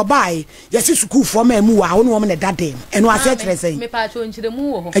ba bi obai yesi school for me mu wa wo no me dadem eno ase kire sei me pa cho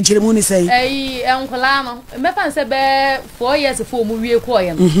nchiremu wo ho nchiremu ni sei enkola no me pa nse be 4 years for mu wie ko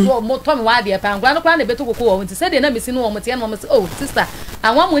ye no mo to me wa de pa ngwa no kwa na beto kokko wo nti se de na mesi no wo mte no mo se oh sister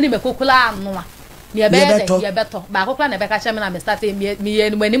anwa mo ni me kokula anu a me be de ye beto ba kokla na be ka che me na me start me ye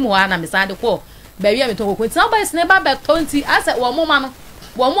ni mani mu wa na me sande ko ba wi a me to kokko nti na ba se ne ba beto nti ase wo mo ma no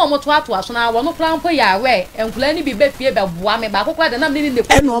wo to aso na wo no plan po ya we enkula ni bi be fie be boa me ba kokwa de na me ni ne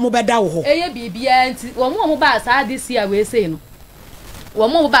eno mo be da wo ho eye bibia nti wo ba sa this year we say no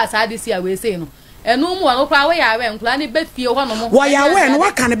wo ba sa this year we say no enu mu wo no kwa we ya we enkula ni be fie ho no mo wo ya we no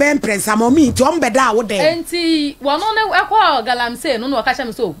wa kan be impressa mo mi nti o be da wo de nti wo no ne ekwa galamse no no ka cha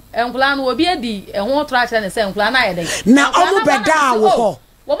me so enkula no obi edi eho to acha ne se enkula na ye de na o mo be da wo ho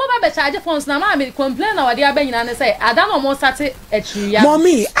wo mo ba be charge phones na ma me complain na wade abanyina ne say ada no mo start etri ya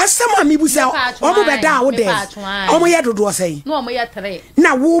mommy asema mi bu say o mo be da wo de o mo ye dodo say no mo ye 3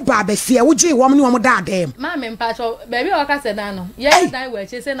 na wo ba be fie wo gi wo mo ni wo mo da dem ma me mpa cho baby o ka se dan no ye dan we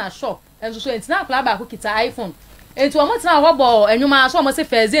che say na shop enso so entina akla ba ko kita iPhone enti wo mo tina wo bo enwuma so mo se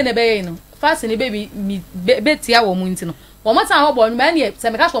faze ne be yin no fast ne baby be tia wo mu nti no wo mo tina wo bo enwuma ne se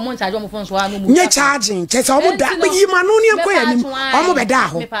me ka so mo charge mo phone so anu mu nye charging che se o mo da yi ma no ne ko ya nim o mo be da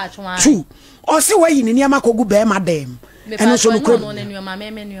ho two o se wa yi ni niam akogu be ma dem eno so no ko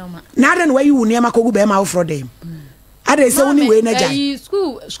na da no wa yi wu niam akogu be ma wo fro dem ada se woni we na ja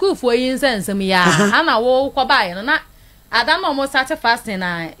school for yin sensem ya ana wo ko ba ye no na ada no mo start fasting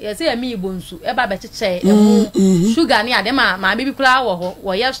na ye se ya mi bonsu e ba be cheche e sugar ni ade ma bibi kura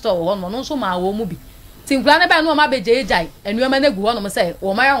wo ye store wo no no so ma wo mu bi tinkula ne ba no ma be jejai enuama na gu ho no mo se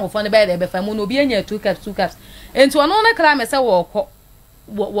wo ma yan hofo ne ba de be fa mu no bi anya 2 cups enti ono na kra me se wo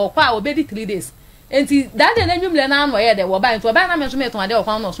kwa obedi 3 days enti that day na nwumle na anwo ye de wo ba enti wo ba na me so me ton ade wo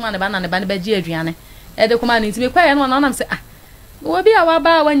kwa no so ma ne ba na ne ba ne ba ji aduane e de kuma ni enti me kwa ye no na me se wo bi a wa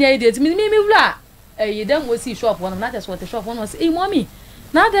ba wanya ide enti mi wura e dem wo si shop won na just what the shop won was mommy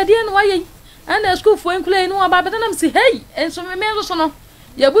na da de no wa ye and school for nkule no ba na me se hey enso me so no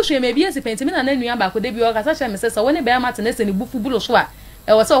ya bushu me bi esi penti me na nua ba ko de bi o ka sa me se so woni be ma te na se ni bufu bulo so a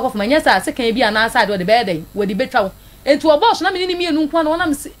e wo se wo ko fuma nya sa se kan bi ana sa de de be den wo di betwa enti wo boss na me ni mienu nko na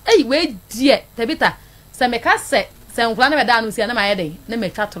me se ei we die tabita se me ka se nkula na be da no si na ma ye den na me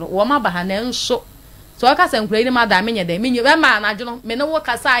twatoro wo ma ba ha na nso so aka se nkula ni ma da me nye den me nye be ma na dwono me no wo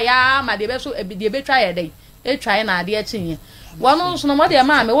ka sa ya ma de be so e de betwa ye den e twa na de a chinye wo no so no mo de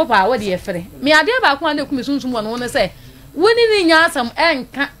ma me wo pa wo de ye fere me ade ba ko na ku me sunsun wo no ne se woni ni nyasam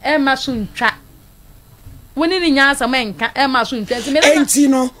enka ema suntwa woni ni nyasam enka ema suntwa enti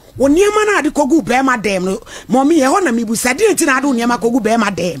no woni ema na ade kogu be ma dem no mommy ye ho na mi bu sade enti na ade woni ema kogu be ma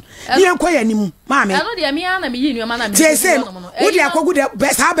dem ni enko ya nimu ma me eno de mi ana mi yi nuama na mi tese wo de akogu de be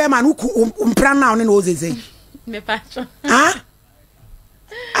sa be ma no ku mpran na one na ozeze me pacho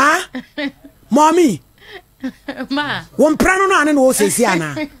mommy ma wo mpran no ane na ozeze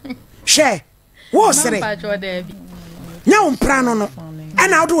ana she wo sere nya umprano no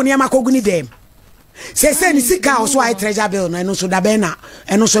ana odo ni amakogu ni dem se ni sika o so ai treasure bill no eno so da be na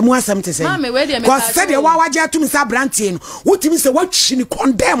eno so mu asem te se ko se de wa waje atumi sa brantie no wutimi se watwi ni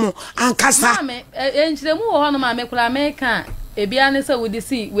condemn ankasa mame enchire mu wo no mame kula meka ebia ne se wodi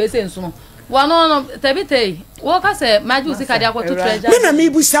si we se nso no wono no tabitei wo ka se maju sika de akoto treasure me na me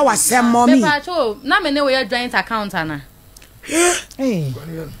bu sa wasem mommy me pa cho na me ne we joint account ana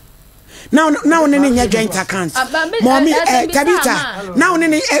now nene nya joint account mommy tabita now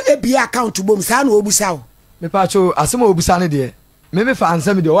nene e account bom sa na obusa o me pa cho asema obusa ne de me fa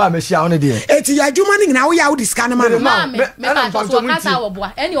ansem de o a me hia one de eti ya dwuma ni na wo ya wo diska ne ma no me pa cho ka sa wo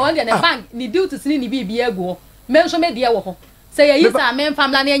boa eni on de ne bank ni duty ni ni bibia egu me nso me de wo ho se ya yisa me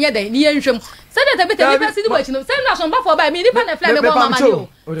famla na enye de ni enhwem se de tabita ni pa si di wachi no se na so mba for ba me ni pa na fly me bo mama ni o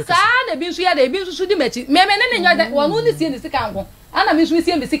sa na bi nso ya de bi nso di machi me ne nya de wo no ni sie ni sika nko ana mi nso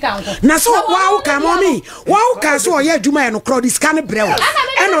sie me sika nko na so wa wo ka mommy wa wo ka so ye adwuma e no crowd diska ne brew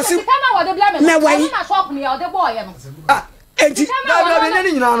eno si na wo de bla me na wai na shop ni o de boy no enti na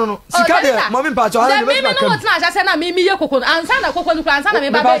be nyina no sika de mo me mpacho ha na me no wot na aja se na me ye kokon ansa na kokon kura ansa na me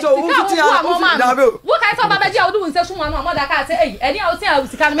ba be sika wo kai so baba dia wo du nse sumo no mo da ka se eni a wo se a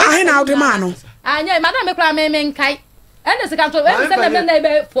sika no me ahe na wo de ma no anya madam me kura me nkai ene sika to we se na me na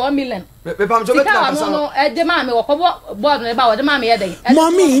be 4 million me pam so betra ka no de ma me wo ko board no ba wo de ma me ye den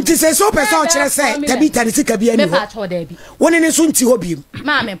mommy nti se so person kire se tabita ni sika bia ni me pa cho da bi woni ni so nti ho bi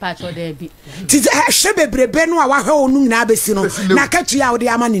ma me pa cho da bi ti hye bebrebe no a wa hwe onu nyina abesi no na katua wo de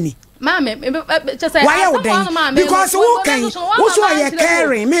ama ni Mama, just say why you then? Because who can? Who so you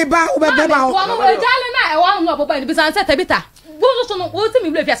carrying? Me ba ubeba ba. Ejale na e wa no boba because I said tabita. Wo so no wo ti mi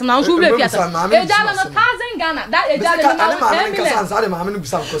blue fiasa na so blue fiasa. Ejale no 1000 Ghana. That ejale no 10 million.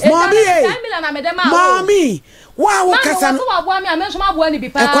 Mommy, wow, kasa. So wa boa me amenso ma boa ni bi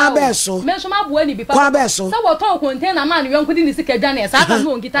pa. E kwa beso. Menso ma boa ni bi pa. Kwa beso. So wo ton container man we nkudi ni sika dwane sa ka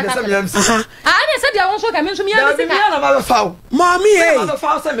no ngita ka. Ah, ne said ya won so ka menso mi ya sika. Mommy, hey.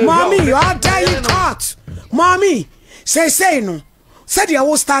 Mommy, you are dying caught. Mommy, say no. Said you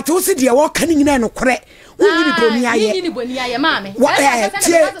will start to see the walk coming in no correct. Who need bonia ye? Ni bonia ye, mammy. What no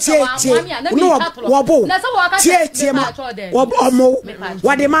wabo. Wabo.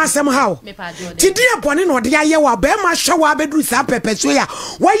 What the man somehow. Tidia bonin or the aye wa bema shower bedroom sa pepesuya.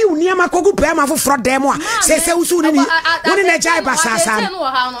 Why you near my cogu bema for fraud demo? Say so soon in a jai basasa.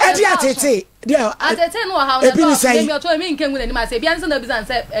 Ediate. Dear, I tell no how to say you told me came with any mass. Bianson business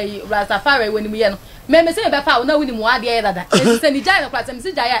Rastafari when we are. Me say be fa na wini mu ade ya dada. Say ni jai na kwata me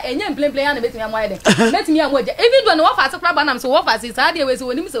say jai a enye play na beti me amwa de. Beti me amwa je. Even do no wa fa se kra ba na me so wa fa se sa de we se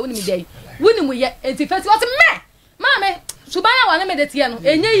woni me se woni me dey. Woni mu ye enti feti what me. Mama subaya wa na me de tie no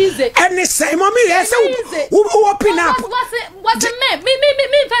enye yize. Any say mommy yes who open up. What me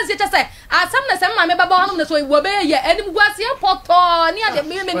fancy just say asam na sem ma me baba hanu na so wo be ye enim guase poto ni ade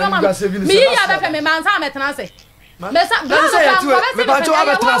me mama me ya ba fe me mansa metena se mommy,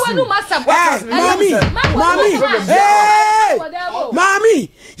 hey, mommy,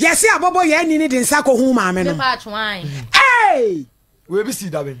 yes, Aboboyaa ni the nsako hu maame no. Hey, we be see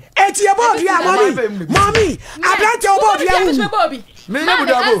that ben. Eti Aboboyaa, mommy, ablante Aboboyaa. Me na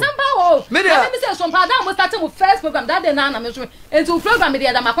budabo. Sompa me say Sompa da mo start with first program that day na me so. Into program me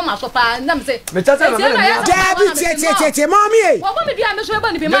dey da makoma so pa na me say. Me tata na. Debi mommy. What me bia me so e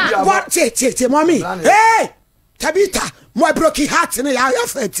ba ni bi ma. What mommy. Hey. Tabita, my broken heart in a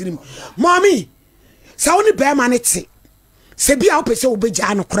fetting. Mommy, so only bear manity. Sebia opese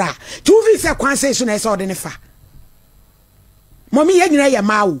obejano cra. 2 weeks a concession as ordinifa. Mommy, ya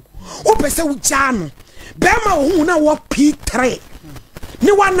mau. Opese ujano. Bema una wa P3.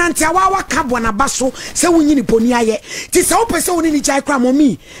 Ni wanante awa kabwana baso se wunyini ponia ye. Ti se opese unini jai cra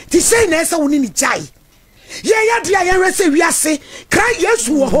mommy. Ti se na ese unini jai. Ye ya dia ye rese wiase. Cry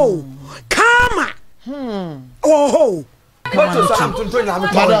yesu wo ho. Kama. Oh, madam.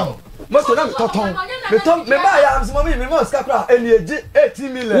 Most of them toton. Me buy am mommy me must capra eni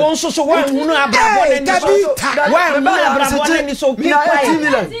 18 million. Won so wan hunu abrabo ni so. Wan me abrabo ni so keep quiet. 18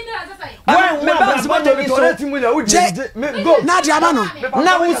 million. Wan me abrabo ni so 18 million. Wo je go. Na dia ma no.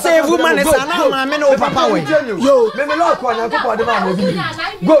 Na wo save woman sa na ma me no papa we. Yo, me lo ko na ko de ma me.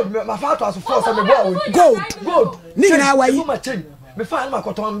 Go, my father was force me go. Gold. Ni na wa yi. Me fa na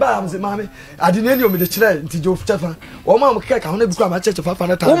makoton ba am ze mame ade na ni o me de kire nti jo chefa o ma mo keka ho na bi kwa ma cheche fa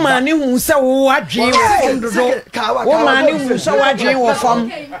na ta o ma ni hu se wo adwen wo fom dodo o ma ni hu se wo adwen wo fom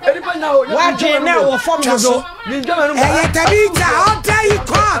wa adwen na wo fom dodo ni jama no e tabita order you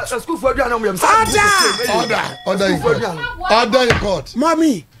court school for aduana mo yam sa order you court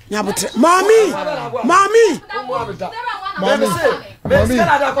mommy nyabotre mommy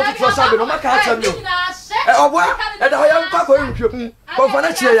Canada ko to sabe no maka acha mi obwa e da hoya kwa ko ntwe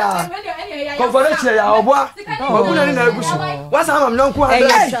konfana chie ya obwa maguna ni na egusu wasa ma mnanku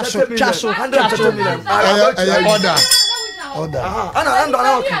 100 chaso order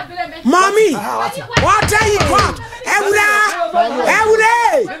ana okay mommy what are you got every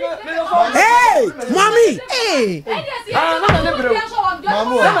hey mommy hey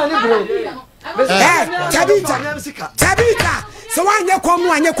Tabita so anye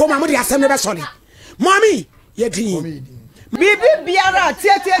komu amudi asem be sole mommy ye din bibi biara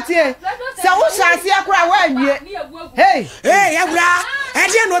tie se wo shase akura wa awie hey yewura e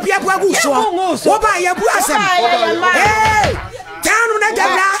de no bia buagu so wo ba ye bu asem hey tanu na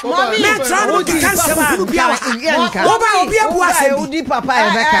jabra me tranu ki kanse bu bia wo ba obi abu asem udi papa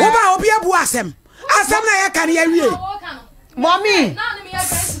e beka wo ba obi abu asem na ye kan ye wie mommy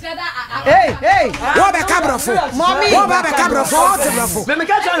Hey, wo be kabrofo mommy, wo ba be kabrofo wo te brofo me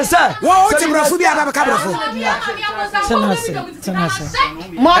catch and say wo te brofo bi aba be kabrofo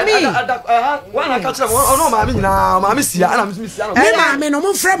mommy. One I catch them. Oh no, mommy, na mommy sia, na me sia. me ma me no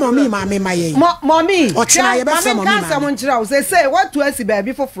mo frɛ mommy ma me ma ye Mommy, o china ye be frɛ mommy cancer ma mon chira. Say what to asi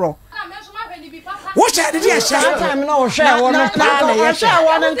baby for fro. wo hyɛ de dia hyɛ Time na wo hwɛ wo no plan na ye hwɛ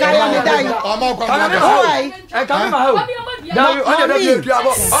wo no nka ya me dai. Why? Come my house. Now you on the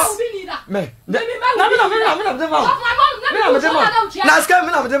double. Me. Na scam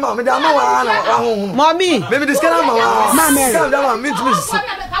me na me ma me da ma wa. Mommy, Maybe this can ma. Ma Mary. Scam da ma me to me.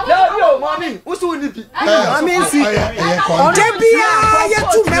 No, mommy. Who's who nipi? I mean see. Debia ye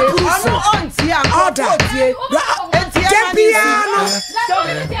tu me puru Auntie am order Debia no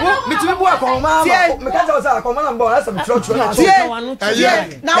Me to me boy ko ma. Me catch us ko ma na bo na some church na.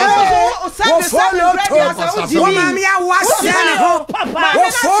 Na wo send the follow bread wo ma me awase ne ho wo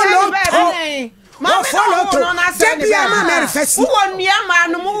follow Ma follow to Debia ma Mary first wo nua ma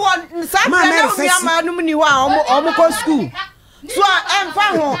no mo wo sa nua ma no ni wa omo ko school so emfa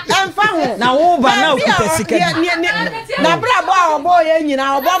ho na wo ba na okuta sika na bra bo obo ye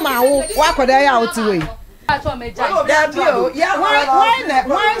nyina obo ma wo wakoda ya oti we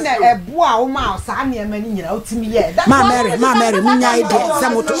why na ebo a wo ma sa ne ma ni nyina oti mi ye ma Mary munya ide se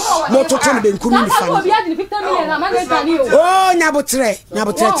moto to ne benkumi ni fa oh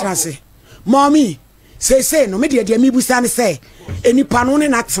nyabotre trase mommy say no me de mi busa ne say enipa no ne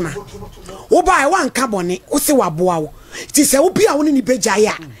natena wo ba e wan ka bone wo se waboa wo ti se wo bia wo ni beja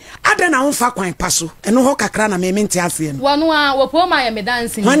ya ada na wo fa kwan paso eno ho kakra na me mente afie no wonu a wo poma ya me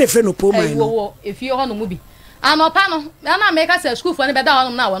dancing ha ne fre no poma no wo efie ho no mu bi anopa no na me ka say school fo ne beda ho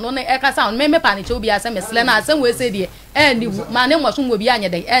no na wo ne e ka sa me pa ne che obi asa mesle na asa we se de ni ma ne nwoso mo bi anye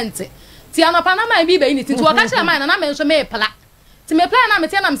den ente ti anopa na ma bi be ni ti wo ka che ma na me nso me pla ti me pla na me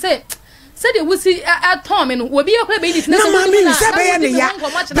ti na me say said it was at Tom and will be a baby. No, mammy, said ya.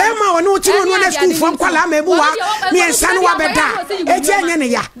 Bema or no children in school from Kuala Mebua, me and San Wabeda, Etienne.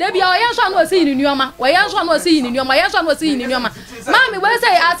 There be our young son was seen in your ma, where young son was seen in your my young son was seen in your ma. Mammy, where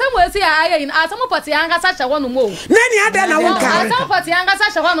say, I somewhere say I in Asamopatia such a one more. Nanny, I don't know. Asamopatia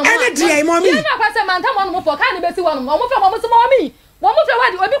such a one more. Any day, mommy. You know, I said, man, one more for kind of one more from almost mommy. One more for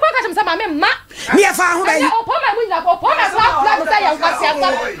what you catch some mamma. Me a found by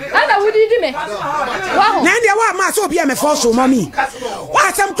Nandia wa ma so bia me force mommy.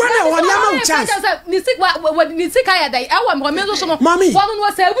 Wa sam kwana won ya ma chance. Ni sika ya dai. E wa me so no. Mommy. Won no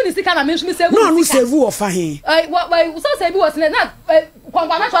save ni sika na me so me save. No no save wo fa he. So save wo se na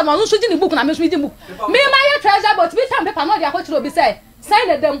kwamba na no so ji ni book na me so ji book. Me ma ya treasure but we time paper no dia ko chiro bi say.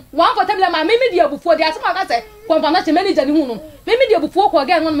 Sign them one for table ma me dia before dia asema ka say kwamba na che manager ni hu no. Me dia before ko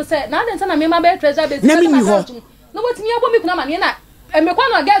again no me say na den na me ma be treasure be. Na me ni ho. No what me abo me kuna ma ne na me kwa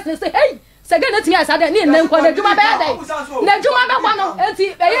no guys say hey sege na timi asa de ni nne nkwa na djuma be dai na djuma be kwa no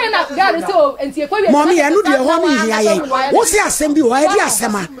enti eye na gari so enti ekwa wi mommy enu de ho mi hia ye wo se asem bi wo e di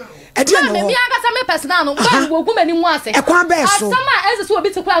asema e di no me aga sa me personal no ba wo gu mani mu ase e kwa be so asema eze so obi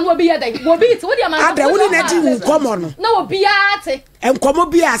ti kwa no obi ye dai wo bi ti wo di ama ada wo ni na di Nkomo no na obi ya ate Nkomo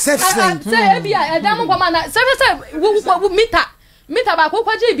bi ase friend say e bi a edam Nkomo na say wo mita ba ko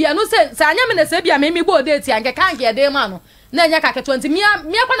kwaje bia no say anya me na say bia me bo date anke kan ke de ma no na nya ka ke 20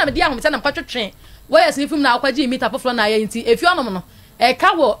 mia kwa na me dia ho me na mpatwetwe wo yes ni film na kwaje mita foforo na ya nti efi onom no e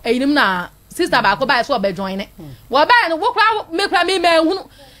ka wo eyinim na sister ba ko ba so be join ne wo ba no wo kra me kra me hunu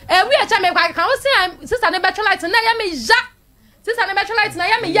e wi e cha me kwa kan wo say sister ne be light na ya me ja sister ne be light na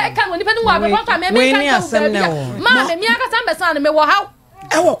ya me ya kan woni pe no wa be kwa me kan ma me aka sambe san me wo haw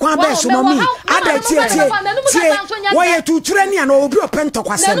ewo kwa be so mommy ada tie wo ye tuture ni ana obi opento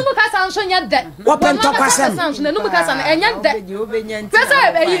kwasem na numu ka san so nya de wo pento kwasem na numu ka san enya de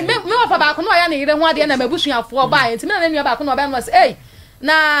pesa e me wo fa ba ko no ya na yire ho ade na mabusuafo ba enti me na nua ba ko no ba no say eh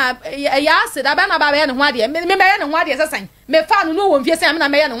na ya se da ba na ba be ne ho ade me be ye ne ho ade sesan me fa no wo mfie se me na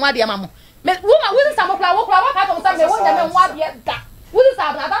me ye ne ho ade mamo me wo ma wo sa mo kla wo ka to sa me wo nya me ho ade da wudu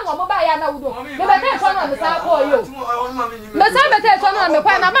sa na dan mo ba ya na wudu me be te so no me sa ko yo me sa be te so no me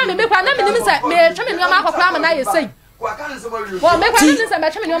kwa na ma me kwa na me nim sa me twa me nyoma akokra ma na ye sei wo me kwa ni sa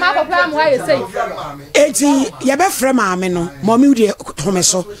me twa me nyoma akokra ma ye sei eti ye be frɛ maame no mommy wudi home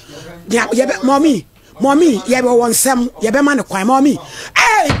so ye be mommy ye be won sem ye be ma ne kwan mommy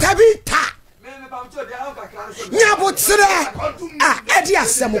tabita nyabotre edi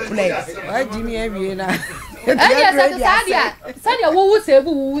asem play why Jimmy ewie na sadia wo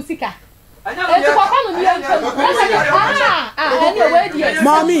sebu wo sika enti kwa no mi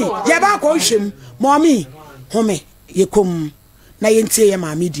mommy ye ba ko hwem mommy home ye kom na yentie ye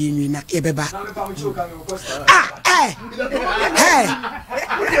maame di enwi na ye beba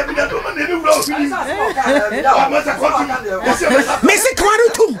Mesi kwanu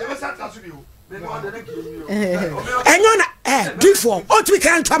tum enyo na do o tu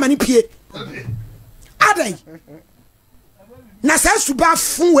kan twa mani pie adai na sa suba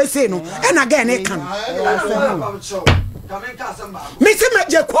fun we se no e na ga ne kan mesi ma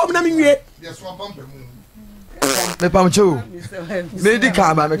je kom na menwie me pamcho me di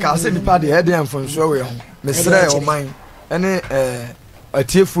ka ba me ka se nipa de e de amfonso we ho me sere o man ene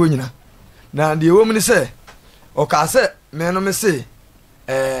atiefuo nyina na de wo mu ni se o ka se me no me se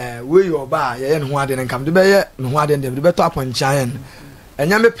we yo ba ye ne ho ade ne kam de be ye ne ho ade de be to aponchan yen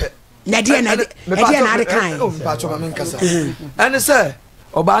enya me pe na de na ade kan o pa cho ma me nkasa ene se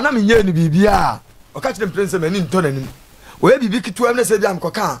o ba na me nye ni bibia o ka kire prince me ni nto nanim we bibi kitu am na se bia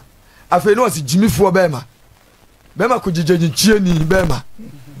mkoka afi no si jimifo be ma ko jijejinchie ni be ma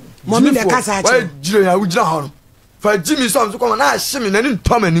mommy le kasa wa jire ya ujira ho no fa jimi so am so ko na hye me na ni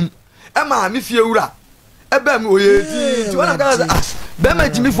nto manim e ma me fie wura e be me oyedi ti wona ka be ma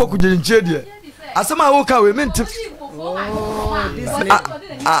jimifo ko jijejinchie de asema wo ka we mentim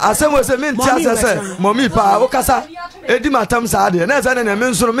asema se menti asese mommy pa wo kasa edi matam sa de na se na me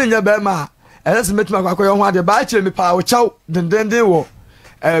nsoro me nya be ma elese metima akwakoyo ho ade ba chire me pa wo chaw dendenden wo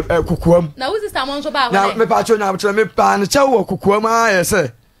kukuam na wo sister mo nso ba wo na me pa cho nya chire me pa ne chaw wo kukuam aye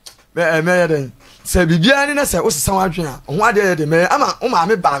se me ye den se bibia ni na se wo sesa wadwen a ho ade ye de me ama wo ma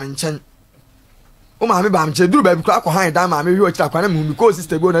me ba me nchen wo ma me ba me nchen duru ba bi kra ko han dan ma me hwe o kira kwa na me ko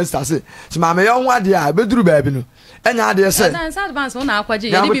sister go na sister se ma me ye ho ade a be duru ba bi no enya ade se na advance wo na akwaje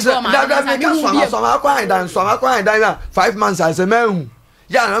ye bi bo ma so ma kwa han dan 5 months as a man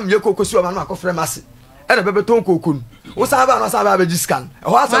ya na me kokosi o ma na akofre mase e na bebe ton kokun wo sa ba na sa ba be scan e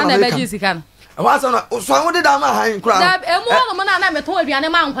ho asa na be scan e ho asa na so wo de da ma han kra da emu no na me ton aduane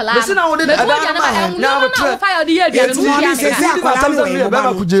ma nkwala me se na wo de da ma han na wo tre fa ya de ye aduane no ya se se akwala no be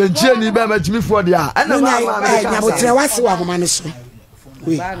ba ku je nchie ni be ma jimifo de a e na ma me nya bo tre wase wa homa ne so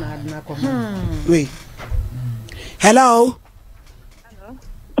we hello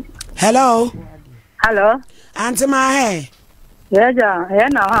Auntie ma he Yeah,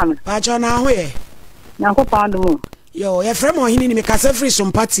 na ham. pa cho na ho ye Na ko pa ndo. yo ye frem ohini ni me kasa free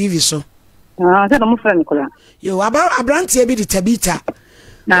Sompa TV so Se no mo frem kola. yo abrantie bi di tabita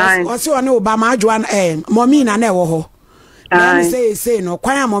Nine. o se one Obama adwan mommy na ewo ho na say no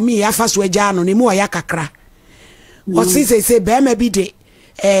kwan mommy afa so agya no ne mu oya kakra o say be ma bi de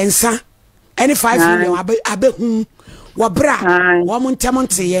nsa any 5 million abehu wo bra wo mo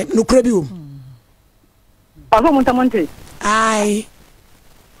ntemonte ye no kura bi wo Ozo mo ntemonte. ai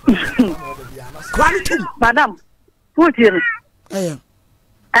quantum Madam. Putin.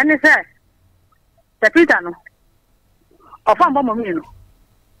 Ani se. Tapita no. Ofa mbo mommy no.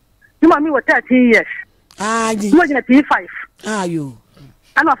 You mommy was 13 years. ai You na P5. ayo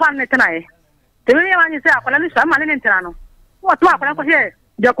Ana fa ne tanae. Temi ya mani se akwala ni so ma ne ntana no. Wo to akwala ko se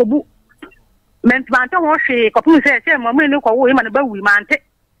Jacobu. Mentmante ho hwe ko pu se mommy no ko wo e ma ne ba wi mante.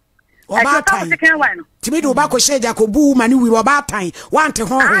 oba tan timi do ba ko she Jacobu mani wi oba tan wante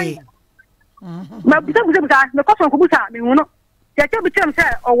ho hwe ma bisa me ko so ko busa me hu no ya che bitem se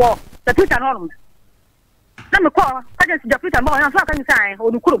owo Tapita no na me ko ka je Tapita ba na so ka ni sai o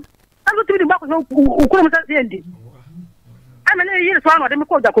nukurum na so timi ba ko ukurum sa se ndi ama ne yi so ano de me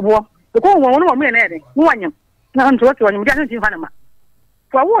ko Jacobu ko wo no me na ede wo wanyam na nto to wanyam dia nti fa na ma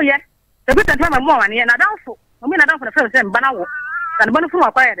to wo ye Tapita ntwa ma mo wane na danfo mo na danfo na fe se mba na wo na banu fu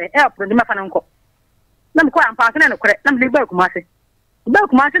akwa ede e pro de me fa na nko na me ko ampa se na no kore na me ba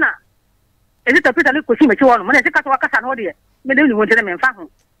kumase na ezi Tapita ni ko shi me chi wono mo na se ka to wakasa no de me de ni won tere me fa ho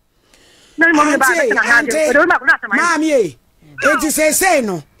na mo me ba na ha de o de ma ko na sama mami enti say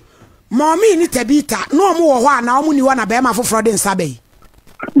no mommy ni Tapita no mo wo ho ana o mu ni wo na be ma foforo de nsa be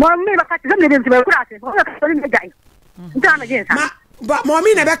mo me ba ka ti me de nti be kura se o ka so ni gai nta na ge nsa but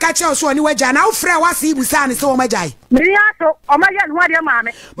mommy na be ka che so ni waja na wo frɛ wase ibusa ne se wo majai me ya so o ma ya ni wa de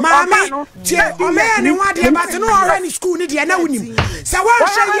mame tie o me ya ni wa de but no already school ni de na wunim se wan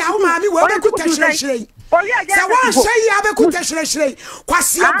hwe ya wo mami wo be ku tashreshre se wan hwe ya be ku tashreshre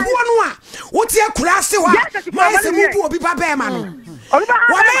kwase abuo no a wo tie kura se wa ma se mu bu obi ba be ma no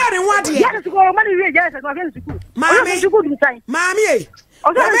wo me ya ni wa de ya se ko ma ni wie ya se no ge school mami o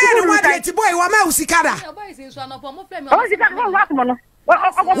me ni wa de ti boy wo ma usikada o sikada wo wa ko no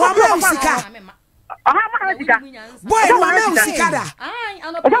wo ma usika aha ma usika boy wo ma usikada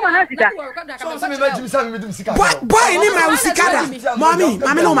Boy, ni ma usikada. Mommy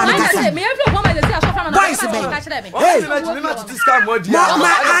no ma kasa. Boy se be. Hey. Ma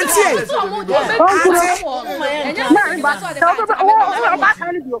auntie.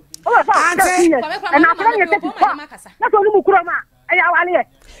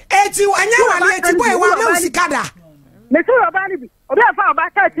 Eti anya wale eti boy wa ma usikada. Mesu obani bi. Obi afa oba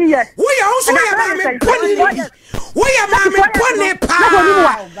 30 years. We also ya ma me poni bi. We ya ma me poni pa.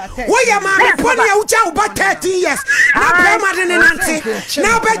 We ya ma me poni ya ucha oba 30 years. Na be ma de nante.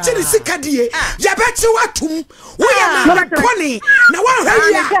 Na be chi ni sikadie. Ya be chi watum. We ya ma me poni. Na wa hwa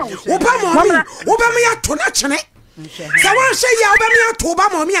ya. Oba mo mi. Oba me ya to na chene. Sa wa hwe ya oba me ya to oba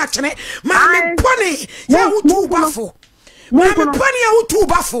mo mi a chene. Ma me poni ya utu bafo. Ma me poni ya utu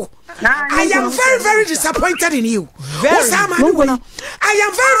bafo. I am very, very disappointed in you. I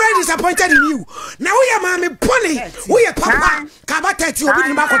am very, very disappointed in you. Now we are mommy pony. We are papa. Kabateti obi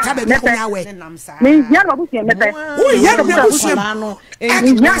ni bako tabe me kunya we. Me yalo busi mete. We yalo busi.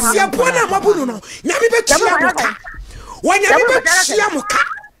 Asia pona mabunu no. Nyami be chia muka. Wa nyami be chia muka.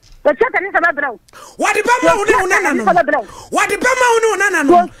 The chata ni sababra. What the bama unu nana no. What the bama unu nana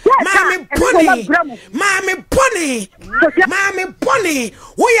no. Mommy pony. Mommy pony. Mommy pony.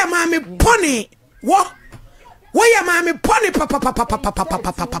 We are mommy pony. What? We are mommy pony papa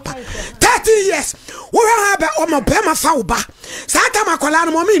 30 years. We have o ma bema fa oba. Sata makola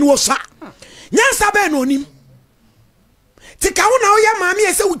no mommy no so. Nyansa be no nim. Tika wo na wo ya mommy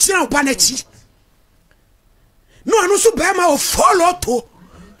ese wo kira oba na chi. No anu so bema o follow to.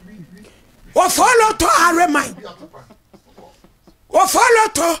 O follow to Aremai. O follow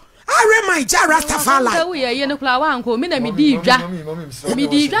to Aremai Jarastafala. We are yen kula wa nko mi na mi di dwa. Mi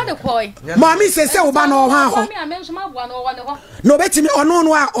di dwa de koi. Mommy say oba no ha ho. Mi amenso ma bua no wo ne ho. No betimi ono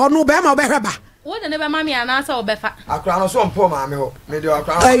be ma obehweba. Wo de ne be mami anasa obefa. Akra no so mpo ma me ho. Me de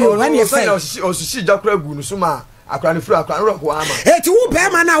akra. Ayo when you say osisi jakra gu no so ma akra ne furu akra no ro ama. Eti wo be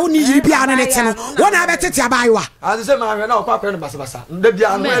ma na wo ni yiri bia na ne te no. Wo na betete abaiwa. Ase se ma hwe na okwa pere no basabasa. Nda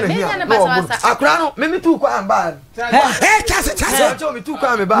bia no ne hia. Akra no me tu kwa amba. Chase. So me tu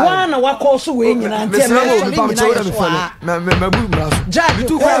kwa me ba. Wana wako so we nyina ntia me bu mraso. Me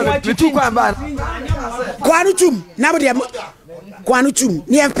tu kwa amba. Kwanu tum na bo de kwanu tum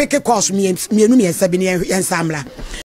ni en peke course mienu mi ensa bi ni en samla.